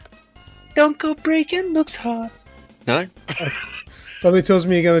 Don't go breaking looks hard. No? Something tells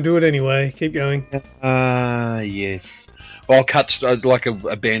me you're going to do it anyway. Keep going. Yes. Well, I'll cut like a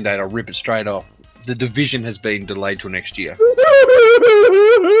band-aid. I'll rip it straight off. The Division has been delayed till next year.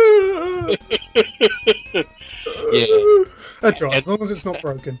 Yeah. That's right, as long as it's not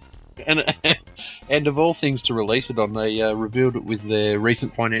broken. And of all things to release it on, they revealed it with their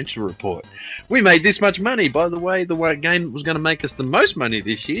recent financial report. We made this much money. By the way, the game that was going to make us the most money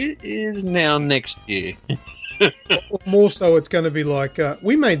this year is now next year. More so, it's going to be like,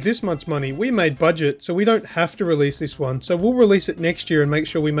 we made this much money, we made budget, so we don't have to release this one. So we'll release it next year and make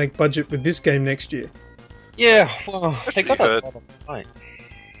sure we make budget with this game next year. Yeah, well, they got heard- that right.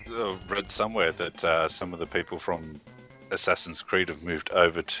 Read somewhere that some of the people from Assassin's Creed have moved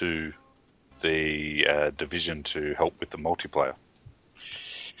over to the Division to help with the multiplayer.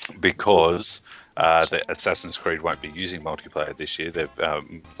 Because the Assassin's Creed won't be using multiplayer this year. They've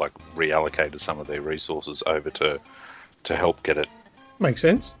reallocated some of their resources over to help get it. Makes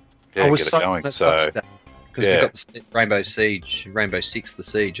sense. Yeah, get it going. So because they've got the Rainbow Six, the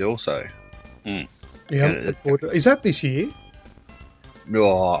Siege also. Yeah. Is that this year?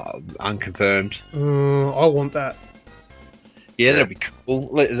 Oh, unconfirmed. I want that. Yeah, that'll be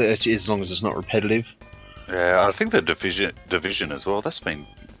cool. As long as it's not repetitive. Yeah, I think the Division as well. That's been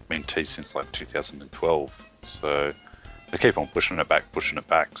teased since like 2012. So they keep on pushing it back.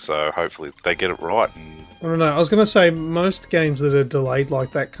 So hopefully they get it right. And I don't know. I was going to say most games that are delayed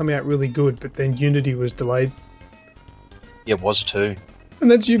like that come out really good, but then Unity was delayed. Yeah, it was too. And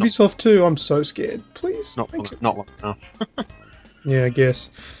that's Ubisoft too. I'm so scared. Please. Not long enough. Yeah, I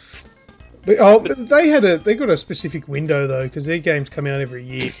guess. But, they got a specific window though, because their games come out every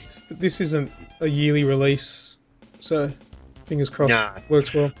year. But this isn't a yearly release, so fingers crossed. Nah.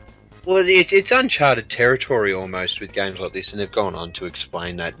 Works well. Well, it's uncharted territory almost with games like this, and they've gone on to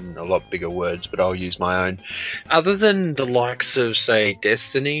explain that in a lot bigger words, but I'll use my own. Other than the likes of, say,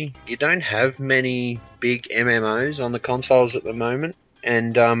 Destiny, you don't have many big MMOs on the consoles at the moment,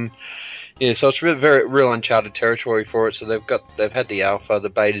 and yeah, so it's real uncharted territory for it. So they've had the alpha, the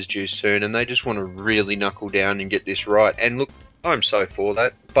beta's due soon, and they just want to really knuckle down and get this right. And look, I'm so for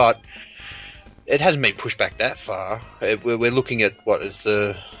that, but it hasn't been pushed back that far. We're looking at what is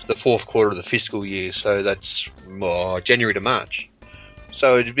the fourth quarter of the fiscal year, so that's January to March.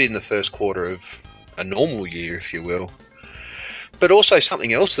 So it'd be in the first quarter of a normal year, if you will. But also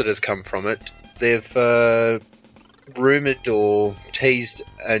something else that has come from it, they've rumoured or teased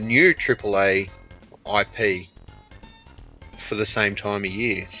a new AAA IP for the same time of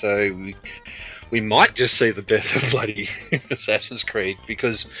year. So we might just see the death of bloody Assassin's Creed,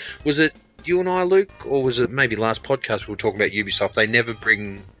 because was it you and I, Luke, or was it maybe last podcast we were talking about Ubisoft? They never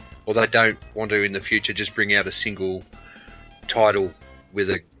bring, or they don't want to in the future, just bring out a single title with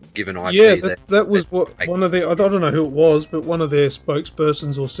a given IP. Yeah, that was what one of their, I don't know who it was, but one of their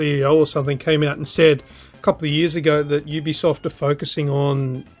spokespersons or CEO or something came out and said a couple of years ago that Ubisoft are focusing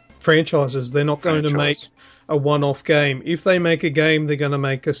on franchises. They're not going to make a one-off game. If they make a game, they're going to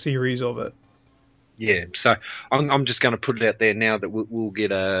make a series of it. Yeah, so I'm just going to put it out there now that we'll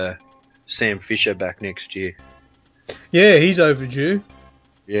get Sam Fisher back next year. Yeah, he's overdue.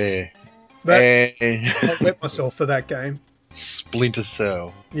 Yeah. I wet myself for that game. Splinter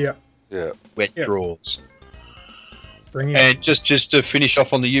Cell. Yeah. yeah, Wet draws. Bring it. And just to finish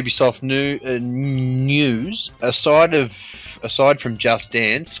off on the Ubisoft news, aside from Just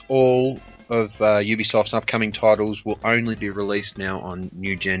Dance, all of Ubisoft's upcoming titles will only be released now on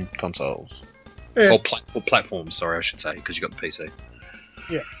new gen consoles. Yeah. Or platforms, sorry, I should say, because you got the PC.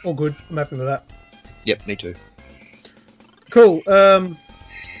 Yeah, all good. I'm happy with that. Yep, me too. Cool.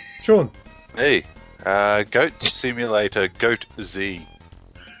 Sean. hey, Goat Simulator Goat Z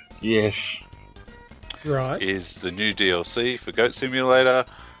Yes. Right. is the new DLC for Goat Simulator,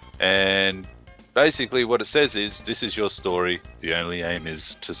 and basically what it says is, this is your story. The only aim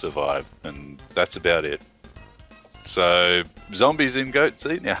is to survive, and that's about it. So, zombies in Goat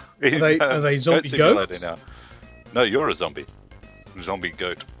Seat now. Are they zombie goats? Now. No, you're a zombie. Zombie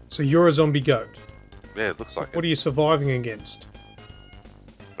goat. So you're a zombie goat. Yeah, it looks like What are you surviving against?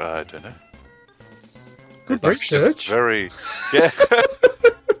 I don't know. Good That's research. just very... Yeah.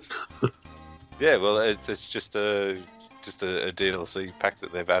 Yeah, well, it's just a DLC pack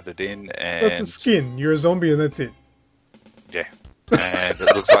that they've added in, and... That's a skin. You're a zombie and that's it. Yeah. And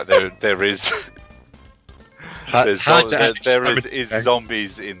it looks like there is... There is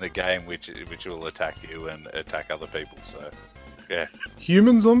zombies in the game which will attack you and attack other people. So, yeah,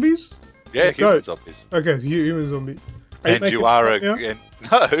 Human zombies? yeah, Or human goats? zombies. Okay, so human zombies. And you are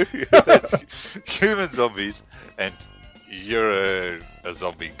no, that's human zombies, and you're a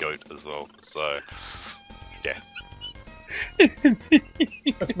zombie goat as well. So, yeah,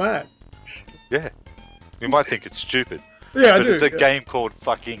 That's mad. yeah. You might think it's stupid, Yeah, I but do. it's a game called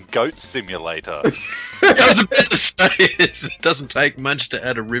fucking Goat Simulator. I was about to say it doesn't take much to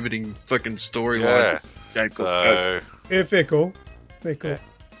add a riveting fucking storyline. Yeah. Game called Goat. So, Yeah, fair call. Fair call. Yeah.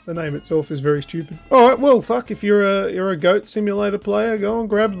 The name itself is very stupid. Alright, well, fuck, if you're a Goat Simulator player, go and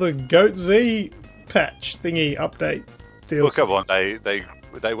grab the Goat Z patch thingy update DLC. well, come on,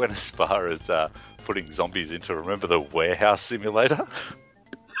 they went as far as putting zombies into. Remember the warehouse simulator?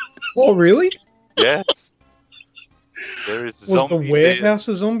 Oh, really? Yes. There is a Was the zombie warehouse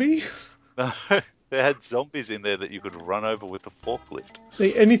a zombie? there. No, they had zombies in there that you could run over with a forklift.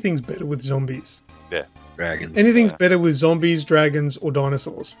 See, anything's better with zombies. Yeah. Dragons. Anything's better with zombies, dragons, or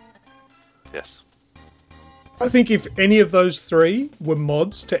dinosaurs. Yes. I think if any of those three were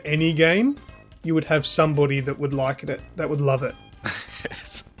mods to any game, you would have somebody that would like it, that would love it.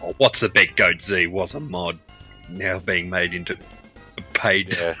 Yes. Oh, What's the Bet Goat Z was a mod now being made into a paid.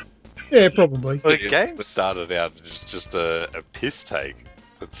 Yeah. Yeah, probably. Well, the game started out as just a piss take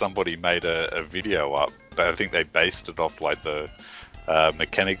that somebody made a video up, but I think they based it off like the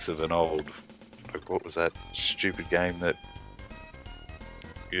mechanics of an old, like, what was that stupid game that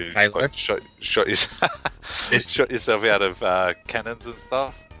you like, shot yourself out of cannons and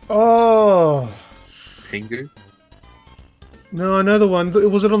stuff? Oh, Pingu. no, I know the one.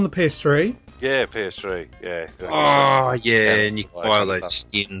 Was it on the PS3? Yeah, PS3. Yeah. Oh, yeah, and you Like buy all and those stuff.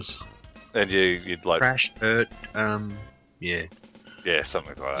 skins. And you'd like Crash, Hurt, yeah. yeah,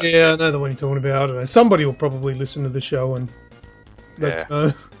 something like that. Yeah, I know the one you're talking about. I don't know. Somebody will probably listen to the show and let us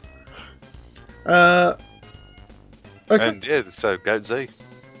know. Okay, And yeah, so Goat Z.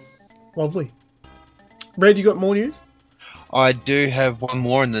 lovely. Red, you got more news? I do have one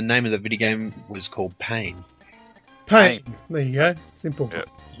more, and the name of the video game was called Pain. Pain. There you go. Simple. Yeah.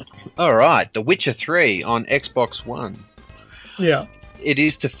 Alright, The Witcher 3 on Xbox One. Yeah. It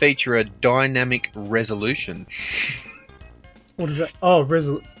is to feature a dynamic resolution. What is that? Oh,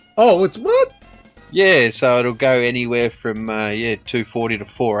 Oh, it's what? Yeah, so it'll go anywhere from 240 to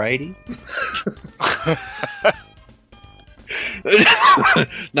 480.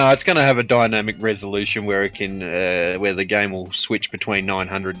 No, it's going to have a dynamic resolution where it can, where the game will switch between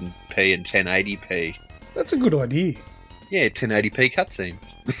 900p and 1080p. That's a good idea. Yeah, 1080p cutscenes.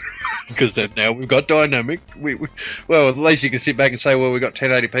 Because now we've got dynamic. Well, at least you can sit back and say, well, we've got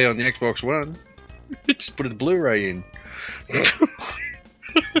 1080p on the Xbox One. Just put a Blu-ray in.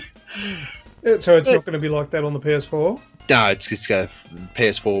 Yeah, so it's not going to be like that on the PS4? No, it's just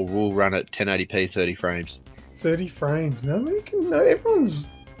PS4 will run at 1080p 30 frames. 30 frames. Nobody can know. Everyone's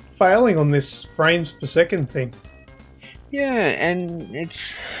failing on this frames per second thing. Yeah, and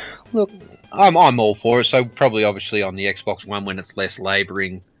it's... Look, I'm all for it, so probably obviously on the Xbox One when it's less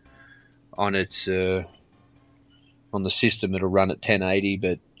labouring on its... on the system it'll run at 1080,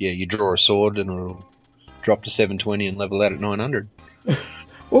 but yeah, you draw a sword and it'll drop to 720 and level out at 900.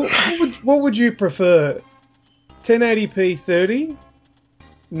 Well, what would you prefer? 1080p 30,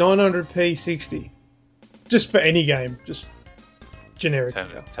 900p 60? Just for any game, just generic.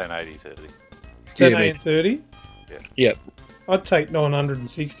 1080 30. 1080 and 30? Yep. I'd take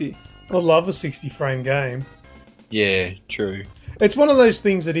 960. I love a 60 frame game. Yeah, true. It's one of those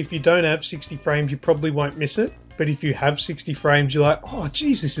things that if you don't have 60 frames, you probably won't miss it. But if you have 60 frames, you're like, oh,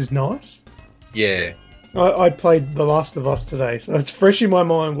 geez, this is nice. Yeah. I played The Last of Us today, so it's fresh in my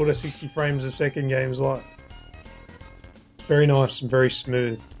mind what a 60 frames a second game is like. It's very nice and very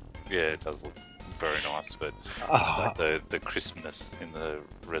smooth. Yeah, it does look very nice, but Oh, like the crispness in the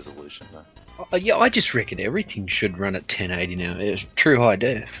resolution though. yeah, I just reckon everything should run at 1080 now. It's true high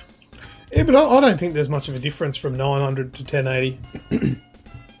def. Yeah, but I don't think there's much of a difference from 900 to 1080.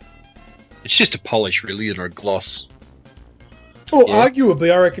 It's just a polish, really, or a gloss. Or Yeah.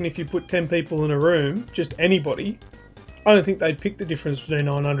 arguably, I reckon if you put 10 people in a room, just anybody, I don't think they'd pick the difference between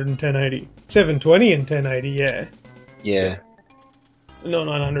 900 and 1080. 720 and 1080, yeah. Yeah. Not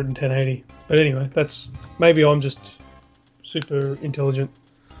 900 and 1080. But anyway, that's... Maybe I'm just super intelligent.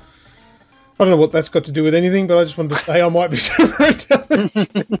 I don't know what that's got to do with anything, but I just wanted to say I might be super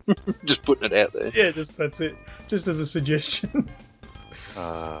intelligent. Just putting it out there. Yeah, that's it. Just as a suggestion.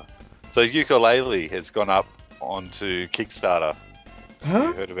 So Ukulele has gone up onto Kickstarter. Huh?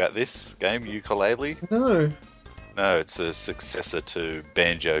 You heard about this game, Ukulele? No. No, it's a successor to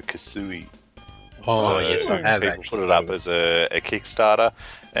Banjo-Kazooie. Oh, yes, I have People put it up as a Kickstarter,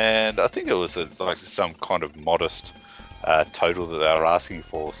 and I think it was like some kind of modest total that they were asking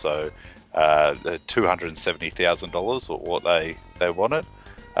for. So $270,000 or what they wanted.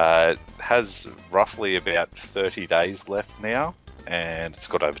 Has roughly about 30 days left now, and it's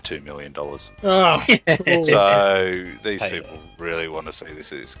got over $2 million. Oh, So these people really want to see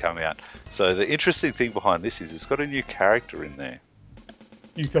this come out. So the interesting thing behind this is it's got a new character in there.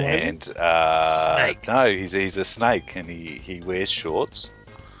 Ukulele? And Snake. no, he's a snake, and he wears shorts,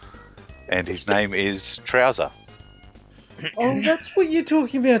 and his name is Trouser. Oh, that's what you're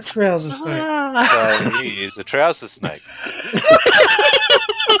talking about, Trouser Snake. So he is a Trouser Snake.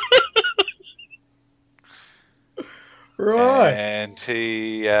 Right. And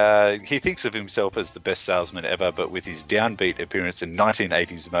he thinks of himself as the best salesman ever, but with his downbeat appearance in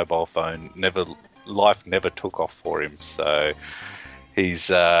 1980s mobile phone, life never took off for him. So he's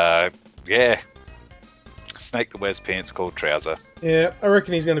snake that wears pants called Trouser. Yeah, I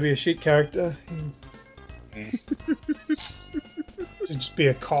reckon he's going to be a shit character. Should just be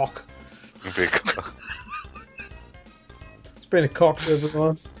a cock. It's been a cock to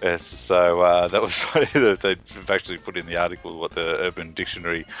everyone. Yes, so that was funny that they've actually put in the article what the Urban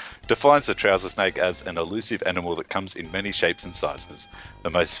Dictionary defines the trouser snake as: an elusive animal that comes in many shapes and sizes, the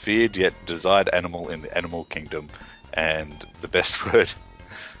most feared yet desired animal in the animal kingdom, and the best word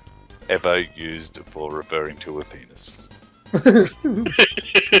ever used for referring to a penis.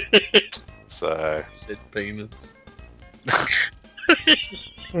 So Said penis.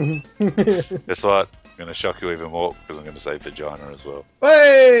 guess what? I'm going to shock you even more because I'm going to say vagina as well.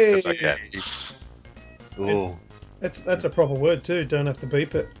 Hey! Yes, I can. Oh. That's a proper word too, don't have to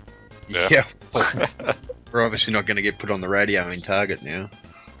beep it. Yeah. We're obviously not going to get put on the radio in Target now.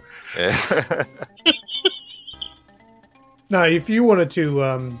 Yeah. No, if you wanted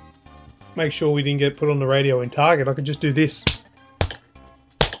to make sure we didn't get put on the radio in Target, I could just do this.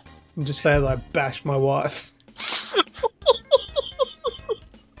 And just say that I bashed my wife.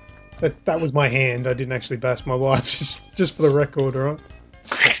 That was my hand. I didn't actually bash my wife, just for the record, alright?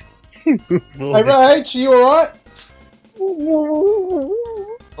 Hey, Rach, you alright?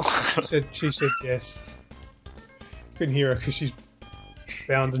 She said yes. Couldn't hear her because she's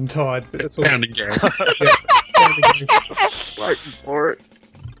bound and tied, but that's all. Bound and gagged. Yeah, bound and gagged. Waiting for it.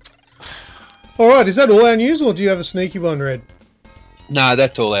 Alright, is that all our news, or do you have a sneaky one, Red? No,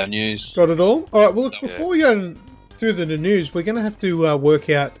 that's all our news. Got it all? Alright, well, look, before we go through the news, we're going to have to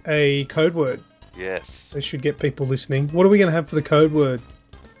work out a code word. Yes. That should get people listening. What are we going to have for the code word?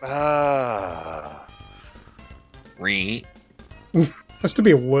 Has to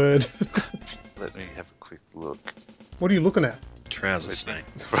be a word. Let me have a quick look. What are you looking at? Trouser snake.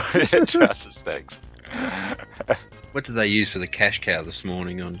 Trouser snakes. What did they use for the cash cow this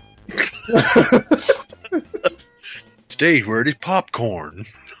morning on? Today's word is popcorn.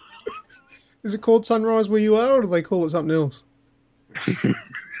 Is it called sunrise where you are, or do they call it something else?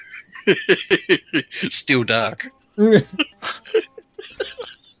 Still dark.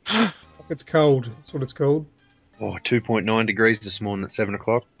 It's cold. That's what it's called. Oh, 2.9 degrees this morning at 7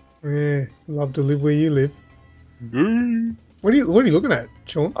 o'clock. Yeah, love to live where you live. What are you looking at,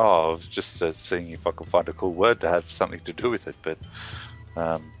 Sean? Oh, I was just seeing if I could find a cool word to have something to do with it, but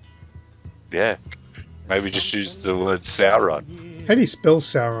yeah, maybe just use the word Sauron. How do you spell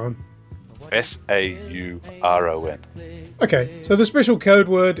Sauron? Sauron. Okay, so the special code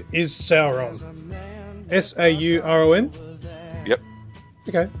word is Sauron. Sauron? Yep.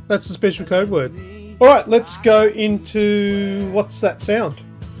 Okay, that's the special code word. Alright, let's go into What's That Sound?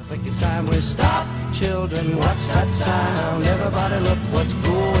 I think it's time we stop. Children, watch that sound. Everybody look what's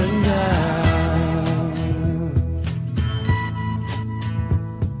going down.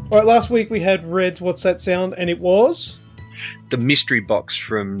 Alright, last week we had Red's What's That Sound, and it was... The mystery box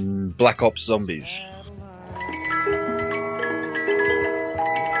from Black Ops Zombies.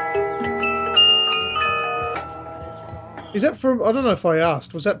 Is that from... I don't know if I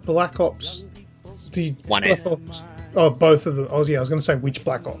asked. Was that Black Ops... The One Black and Ops... Oh, both of them. Oh, yeah, I was going to say which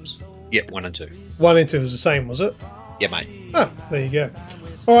Black Ops. Yep, 1 and 2. 1 and 2 was the same, was it? Yeah, mate. Oh, there you go.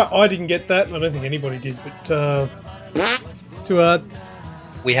 All right, I didn't get that, and I don't think anybody did. But too hard.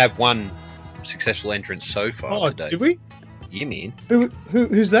 We have one successful entrance so far today. Did we? Yeah, man.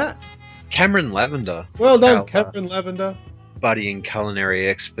 Who's that? Cameron Lavender. Well done, Our, Cameron Lavender. buddy and culinary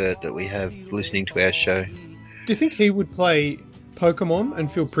expert that we have listening to our show. Do you think he would play Pokemon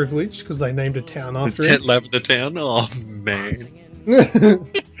and feel privileged because they named a town after him? Lavender Town? Oh, man.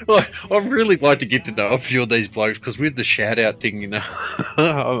 I'd really like to get to know a few of these blokes because with the shout-out thing, you know,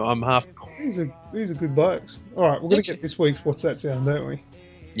 I'm half... These are good blokes. All right, we're going to get this week's What's That Sound, don't we?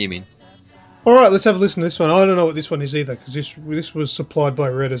 You mean? All right, let's have a listen to this one. I don't know what this one is either because this was supplied by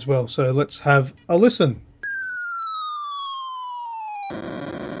Red as well. So let's have a listen.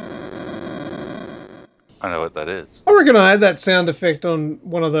 I know what that is. I reckon I had that sound effect on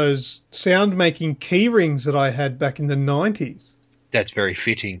one of those sound-making key rings that I had back in the 90s. That's very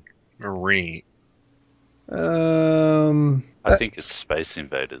fitting. A ring. I think it's Space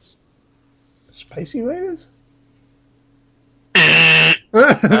Invaders. Space Invaders?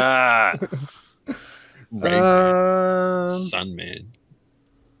 Ah, Sunman.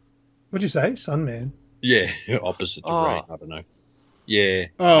 What'd you say? Sunman? Yeah, opposite to rain. I don't know. Yeah.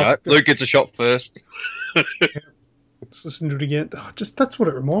 Oh, no, Luke gets a shot first. Let's listen to it again. Oh, that's what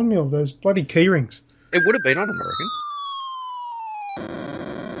it reminded me of, those bloody key rings. It would have been on him, I reckon.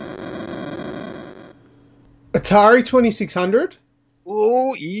 Atari 2600?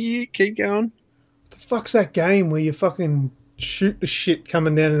 Oh, yeah, keep going. What the fuck's that game where you fucking shoot the shit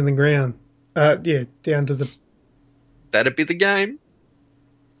coming down in the ground? Yeah, down to the... That'd be the game.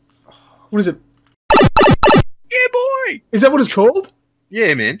 What is it? Yeah, boy! Is that what it's called?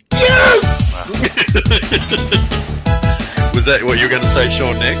 Yeah, man. Yes! Was that what you were going to say,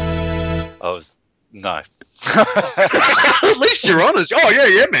 Sean, next? No. At least you're honest. Oh,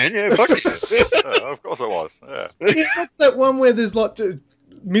 yeah, man. Yeah, fuck it. Yeah, of course I was. Yeah. Yeah, that's that one where there's like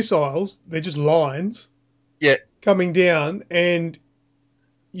missiles. They're just lines. Yeah. Coming down, and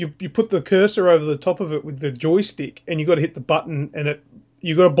you put the cursor over the top of it with the joystick, and you got to hit the button, and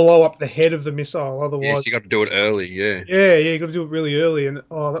you got to blow up the head of the missile. Otherwise, Yes, you got to do it early. Yeah. Yeah, you got to do it really early, and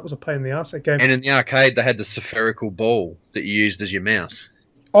that was a pain in the ass, that game. And in the arcade, they had the spherical ball that you used as your mouse.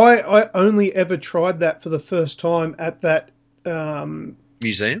 I only ever tried that for the first time at that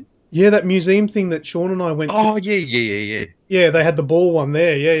Museum? Yeah, that museum thing that Sean and I went to. Oh, yeah. Yeah, they had the ball one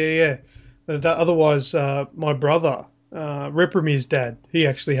there. Yeah. But otherwise, my brother, Reprimir's dad, he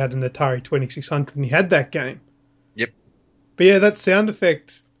actually had an Atari 2600 and he had that game. Yep. But yeah, that sound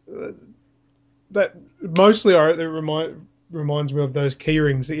effect, that mostly reminds me of those key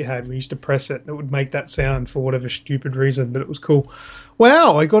rings that you had. We used to press it and it would make that sound for whatever stupid reason, but it was cool.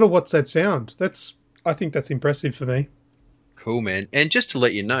 Wow, I got a What's That Sound? I think that's impressive for me. Cool, man. And just to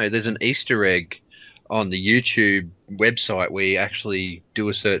let you know, there's an Easter egg on the YouTube website where you actually do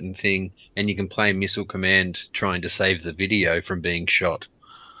a certain thing and you can play Missile Command trying to save the video from being shot.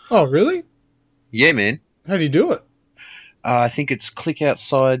 Oh, really? Yeah, man. How do you do it? I think it's click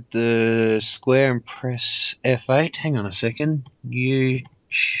outside the square and press F8. Hang on a second.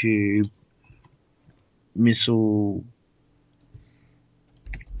 YouTube Missile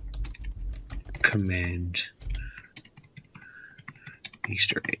Command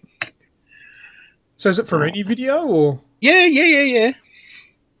Easter egg. So is it for any video or? Yeah.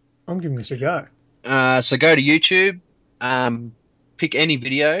 I'm giving this a go. So go to YouTube, pick any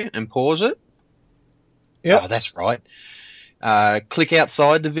video and pause it. Yeah. Oh, that's right. Click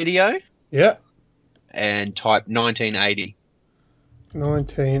outside the video. Yeah. And type 1980.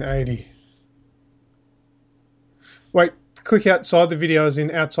 1980. Wait, click outside the video as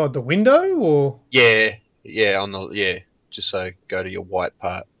in outside the window or? Yeah. Just so go to your white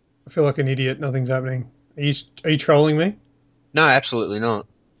part. I feel like an idiot. Nothing's happening. Are you trolling me? No, absolutely not.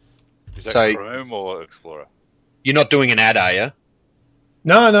 Is that So- Chrome or Explorer? You're not doing an ad, are you?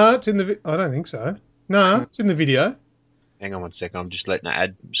 No, it's in the. I don't think so. No, it's in the video. Hang on one second. I'm just letting the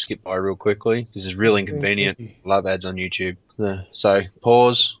ad skip by real quickly. This is real inconvenient. Love ads on YouTube. So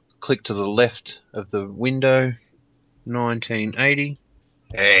pause. Click to the left of the window. 1980.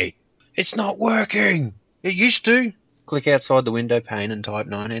 Hey, it's not working. It used to. Click outside the window pane and type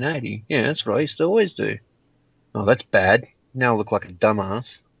 1980. Yeah, that's what I used to always do. Oh, that's bad. Now I look like a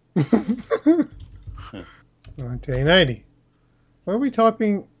dumbass. 1980. Where are we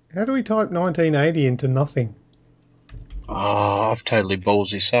typing? How do we type 1980 into nothing? Oh, I've totally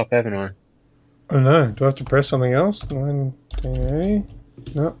ballsed this up, haven't I? I don't know. Do I have to press something else? 1980?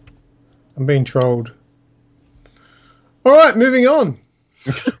 No. I'm being trolled. All right, moving on.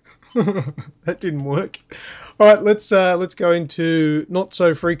 That didn't work. All right, let's go into not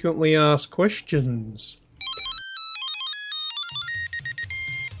so frequently asked questions.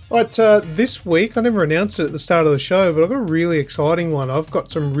 Right, this week, I never announced it at the start of the show, but I've got a really exciting one. I've got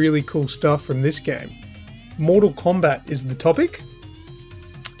some really cool stuff from this game. Mortal Kombat is the topic,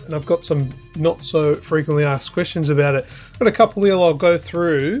 and I've got some not so frequently asked questions about it. I've got a couple here I'll go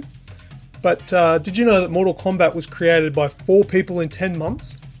through, but did you know that Mortal Kombat was created by 4 people in 10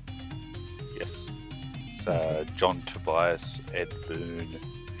 months? Yes. John Tobias, Ed Boon,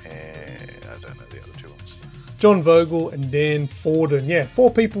 and I don't know the other 2 ones. John Vogel and Dan Forden. Yeah,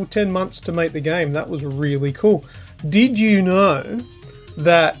 4 people, 10 months to make the game. That was really cool. Did you know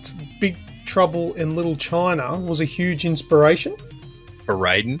that Big Trouble in Little China was a huge inspiration? For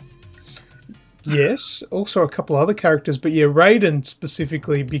Raiden? Yes, also a couple other characters, but yeah, Raiden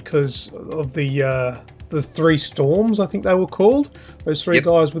specifically because of the 3 storms, I think they were called. Those 3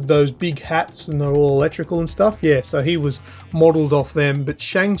 guys with those big hats and they're all electrical and stuff. Yeah, so he was modelled off them. But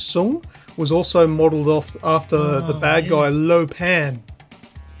Shang Tsung was also modelled off after the bad guy Lo Pan.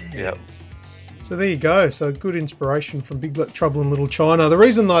 Yep. So there you go. So good inspiration from Big Trouble in Little China. The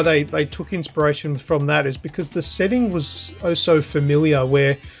reason why they took inspiration from that is because the setting was oh so familiar,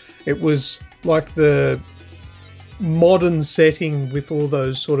 where it was like the modern setting with all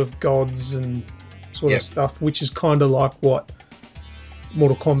those sort of gods and sort of stuff, which is kind of like what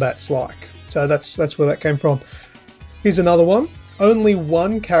Mortal Kombat's like. So that's where that came from. Here's another one. Only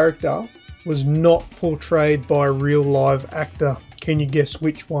one character was not portrayed by a real live actor. Can you guess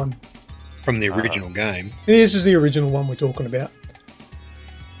which one? From the original game. This is the original one we're talking about.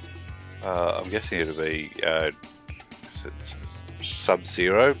 I'm guessing it'll be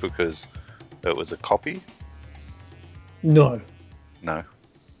Sub-Zero because it was a copy. No. No.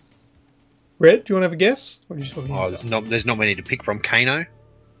 Red, do you want to have a guess? What are you talking about? There's not many to pick from. Kano?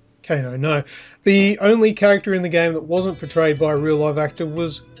 Kano, no. The only character in the game that wasn't portrayed by a real live actor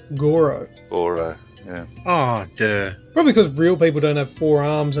was Goro. Goro, yeah. Oh, duh. Probably because real people don't have 4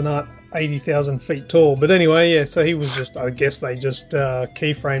 arms and aren't 80,000 feet tall. But anyway, yeah, so he was just, I guess they just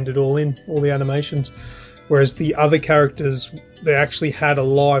keyframed it all in, all the animations. Whereas the other characters, they actually had a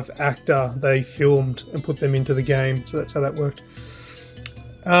live actor they filmed and put them into the game. So that's how that worked.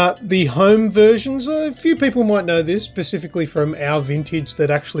 The home versions, a few people might know this, specifically from our vintage that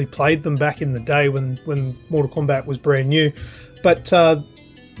actually played them back in the day when Mortal Kombat was brand new. But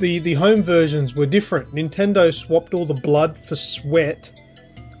the home versions were different. Nintendo swapped all the blood for sweat,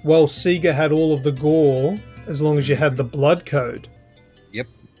 while Sega had all of the gore as long as you had the blood code. Yep.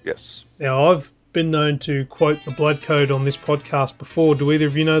 Yes. Now, I've been known to quote the blood code on this podcast before. Do either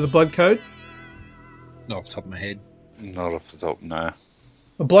of you know the blood code? Not off the top of my head. Not off the top, no.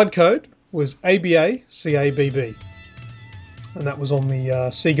 The blood code was ABA-CABB, and that was on the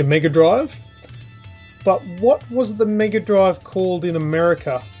Sega Mega Drive. But what was the Mega Drive called in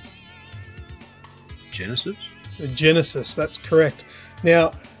America? Genesis? The Genesis, that's correct.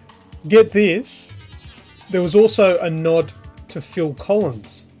 Now, get this, there was also a nod to Phil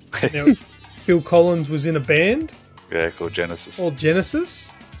Collins. Now, Phil Collins was in a band. Yeah, called Genesis. Called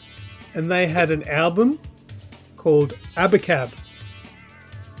Genesis, and they had an album called Abacab.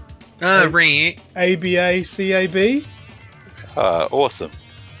 Ring it. ABACAB. Awesome.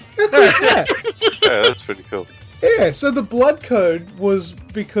 How cool is that? Yeah, that's pretty cool. Yeah, so the blood code was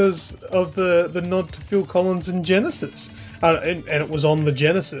because of the nod to Phil Collins and Genesis. And it was on the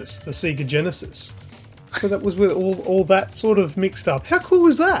Genesis, the Sega Genesis. So that was with all that sort of mixed up. How cool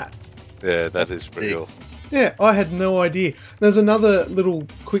is that? Yeah, that is pretty awesome. Yeah, I had no idea. There's another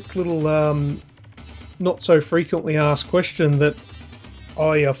quick little not so frequently asked question that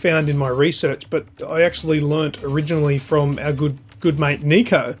I found in my research, but I actually learnt originally from our good mate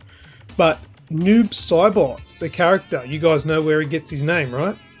Nico. But Noob Saibot, the character, you guys know where he gets his name,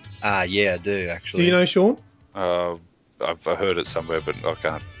 right? Yeah, I do, actually. Do you know, Sean? I've heard it somewhere, but I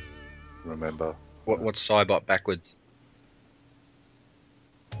can't remember. What's Saibot backwards?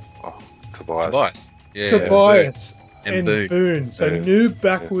 Oh, Tobias. Tobias. Yeah. Tobias and Boone. Boone. So Noob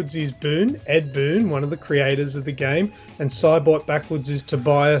backwards is Boone, Ed Boone, one of the creators of the game, and Saibot backwards is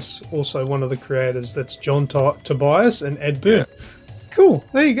Tobias, also one of the creators. That's John Tobias and Ed Boone. Yeah. Cool.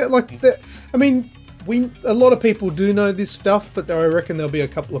 There you go. Like that. I mean, a lot of people do know this stuff, but I reckon there'll be a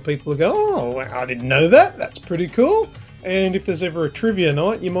couple of people who go, "Oh, I didn't know that. That's pretty cool." And if there's ever a trivia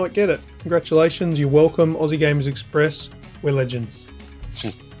night, you might get it. Congratulations, you're welcome, Aussie Gamers Express. We're legends.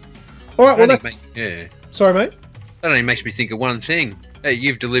 All right. Well, that's. Yeah. Sorry, mate. That only makes me think of one thing. Hey,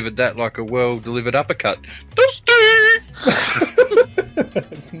 you've delivered that like a well-delivered uppercut.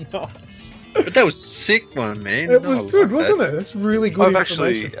 Nice. But that was a sick one, man. It was good, wasn't it? That's really good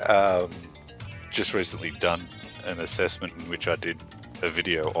information. I've actually just recently done an assessment in which I did a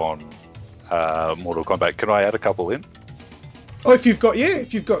video on Mortal Kombat. Can I add a couple in? Oh, if you've got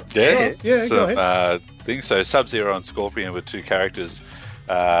stuff. Yeah, go ahead. Things. So Sub-Zero and Scorpion were two characters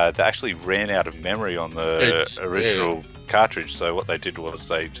that actually ran out of memory on the original cartridge. So what they did was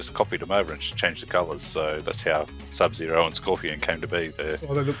they just copied them over and just changed the colours. So that's how Sub-Zero and Scorpion came to be. They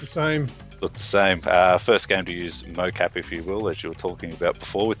look the same. First game to use mocap, if you will, as you were talking about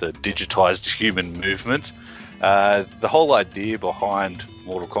before, with the digitised human movement. The whole idea behind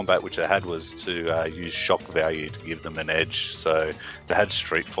Mortal Kombat, which they had, was to use shock value to give them an edge. So they had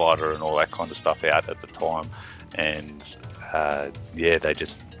Street Fighter and all that kind of stuff out at the time, and they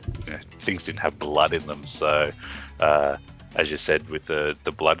just things didn't have blood in them. So as you said, with the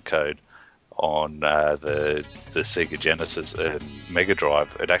blood code on the Sega Genesis and Mega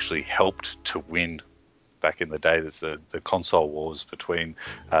Drive, it actually helped to win. Back in the day, there's the console wars between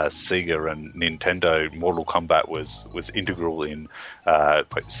Sega and Nintendo. Mortal Kombat was integral in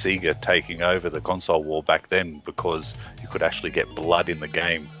Sega taking over the console war back then, because you could actually get blood in the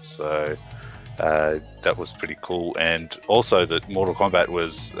game. So that was pretty cool. And also that Mortal Kombat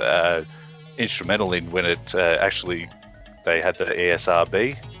was instrumental in when it they had the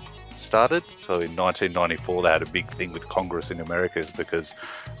ESRB started. So in 1994 they had a big thing with Congress in America, because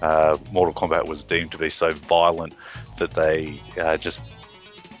Mortal Kombat was deemed to be so violent that they just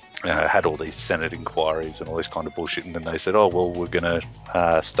had all these Senate inquiries and all this kind of bullshit, and then they said, oh well, we're going to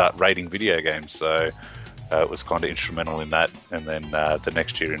start rating video games. So it was kind of instrumental in that. And then the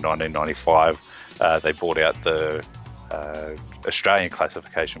next year in 1995 they bought out the Australian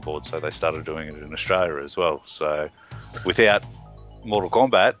classification board, so they started doing it in Australia as well. So without Mortal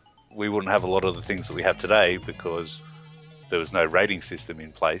Kombat, we wouldn't have a lot of the things that we have today, because there was no rating system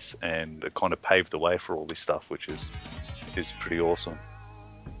in place, and it kind of paved the way for all this stuff, which is pretty awesome.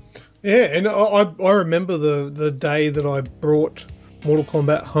 Yeah, and I remember the day that I brought Mortal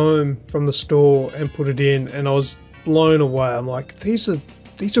Kombat home from the store and put it in, and I was blown away. I'm like, these are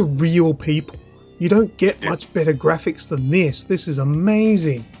real people. You don't get much better graphics than this. This is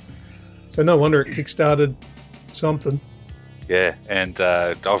amazing. So no wonder it kickstarted something. Yeah, and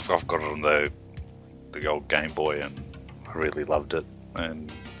I've got it on the old Game Boy, and I really loved it.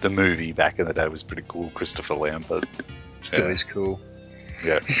 And the movie back in the day was pretty cool. Christopher Lambert. Still is cool.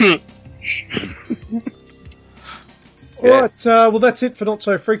 Yeah. Alright, well that's it for Not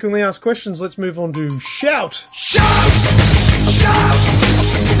So Frequently Asked Questions. Let's move on to Shout!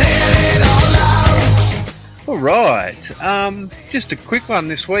 Alright, just a quick one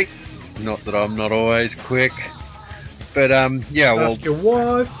this week. Not that I'm not always quick. But, Ask your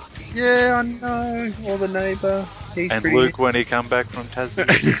wife. Yeah, I know. Or the neighbour. And Luke, when he come back from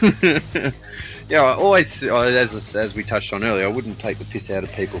Tasmania. Yeah, I always, as we touched on earlier, I wouldn't take the piss out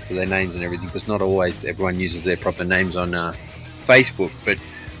of people for their names and everything, because not always everyone uses their proper names on Facebook. But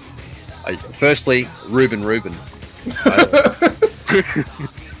firstly, Ruben. Ruben.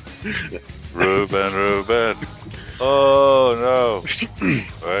 Oh no.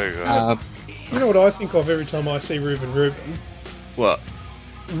 Very good. You know what I think of every time I see Ruben? What?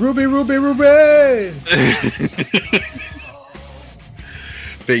 Ruby!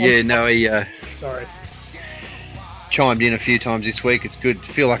 But yeah, no, he Sorry. chimed in a few times this week. It's good. I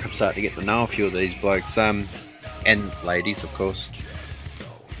feel like I'm starting to get to know a few of these blokes, and ladies, of course.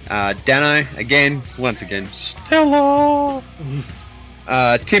 Dano, once again, Stella!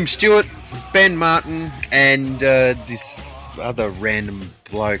 Tim Stewart, Ben Martin, and this other random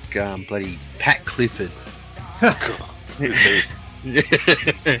bloke, bloody Pat Clifford. Hi,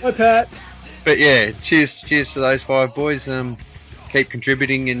 Pat. But yeah, cheers to those 5 boys. Keep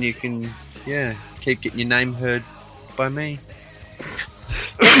contributing, and you can, keep getting your name heard by me.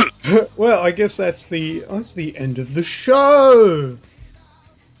 Well, I guess that's the end of the show.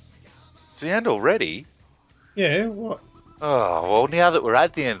 It's the end already? Yeah, what? Oh, well, now that we're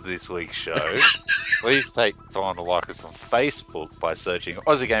at the end of this week's show, please take time to like us on Facebook by searching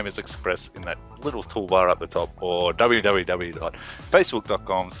Aussie Gamers Express in that little toolbar up the top, or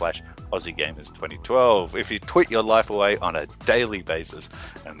www.facebook.com/AussieGamers2012. If you tweet your life away on a daily basis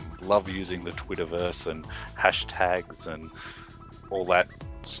and love using the Twitterverse and hashtags and all that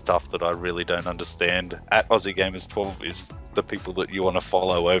stuff that I really don't understand, at Aussie Gamers 12 is the people that you want to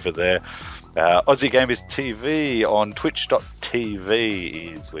follow over there. Aussie Gamers TV on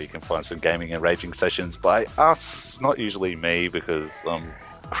twitch.tv is where you can find some gaming and raging sessions by us, not usually me because I'm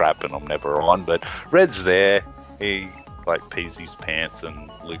crap and I'm never on, but Red's there. He pees his pants and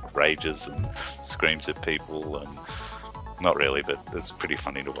Luke rages and screams at people, and Not really, but it's pretty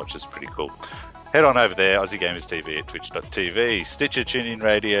funny to watch. It's pretty cool. Head on over there, Aussie Gamers TV at twitch.tv, Stitcher, TuneIn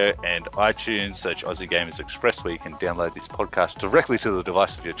Radio, and iTunes. Search Aussie Gamers Express, where you can download this podcast directly to the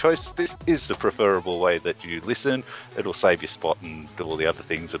device of your choice. This is the preferable way that you listen. It'll save your spot and do all the other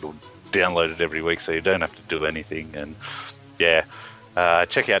things. It'll download it every week, so you don't have to do anything. And yeah,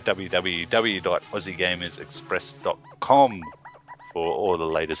 check out www.aussiegamersexpress.com for all the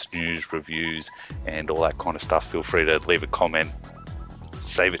latest news, reviews, and all that kind of stuff. Feel free to leave a comment,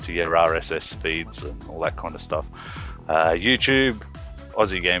 save it to your RSS feeds and all that kind of stuff. YouTube,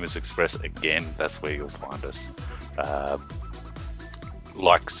 Aussie Gamers Express, again, that's where you'll find us.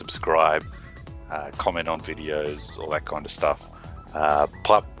 Like, subscribe, comment on videos, all that kind of stuff.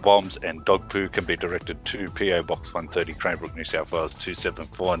 Pipe bombs and dog poo can be directed to PO Box 130, Cranebrook, New South Wales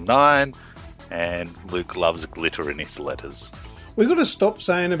 27449. And Luke loves glitter in his letters. We've got to stop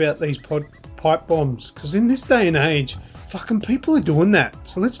saying about these pipe bombs, because in this day and age, fucking people are doing that.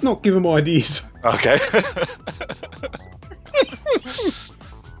 So let's not give them ideas. Okay.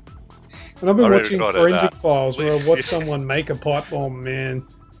 And I've been watching Forensic Files, where I watched someone make a pipe bomb, man.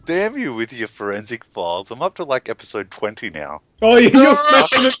 Damn you with your Forensic Files. I'm up to like episode 20 now. Oh, you're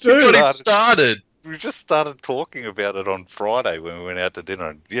smashing it too. Got it started. We just started talking about it on Friday when we went out to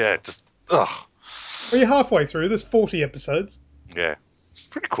dinner. And yeah, just, ugh. Well, you're halfway through. There's 40 episodes. Yeah. It's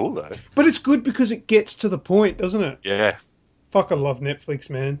pretty cool, though. But it's good because it gets to the point, doesn't it? Yeah. Fuck, I love Netflix,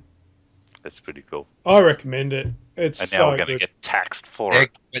 man. It's pretty cool. I recommend it. It's And now so we're going to good. get taxed for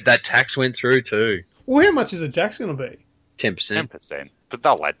it. But that tax went through too. Well, how much is the tax going to be? 10%. 10%. But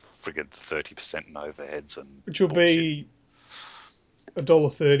they'll add friggin' 30% in overheads and Which will be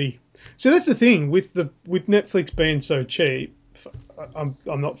 $1.30. So that's the thing with Netflix being so cheap. I'm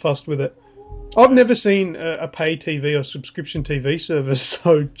not fussed with it. I've never seen a pay TV or subscription TV service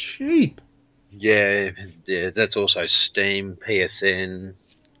so cheap. Yeah, that's also Steam, PSN,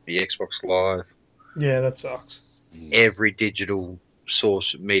 the Xbox Live. Yeah, that sucks. Every digital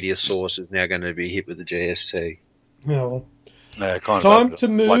media source is now going to be hit with the GST. Yeah, well, kind time of to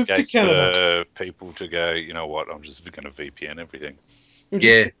move to Canada. For people to go, you know what, I'm just going to VPN everything.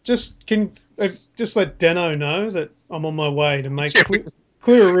 Just let Dano know that I'm on my way to make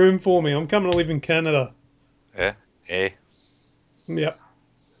clear a room for me. I'm coming to live in Canada. Yeah. Yep.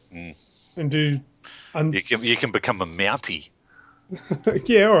 Mm. And do... You can become a Mountie.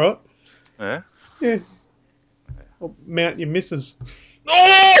 Yeah, all right. Yeah? Yeah. I'll mount your missus.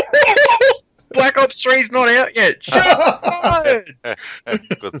 Oh! Black Ops 3's not out yet. Shut up!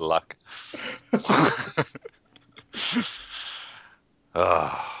 Good luck.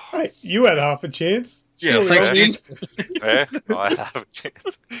 Oh. Hey, you had half a chance. Yeah, thanks. Yeah, I have a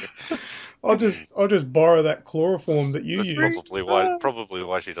chance. I'll just borrow that chloroform that you used. Probably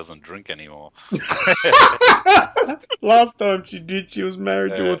why she doesn't drink anymore. Last time she did, she was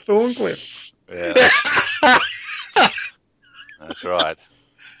married to a Thorncliff. Yeah. That's right.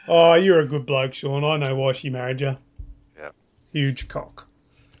 Oh, you're a good bloke, Sean. I know why she married you. Yeah. Huge cock.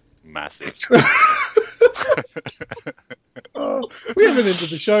 Massive. Oh, we haven't ended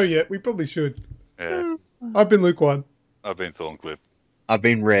the show yet. We probably should. Yeah. I've been LewkOne. I've been Thorncliff. I've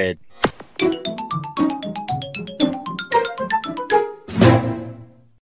been Red.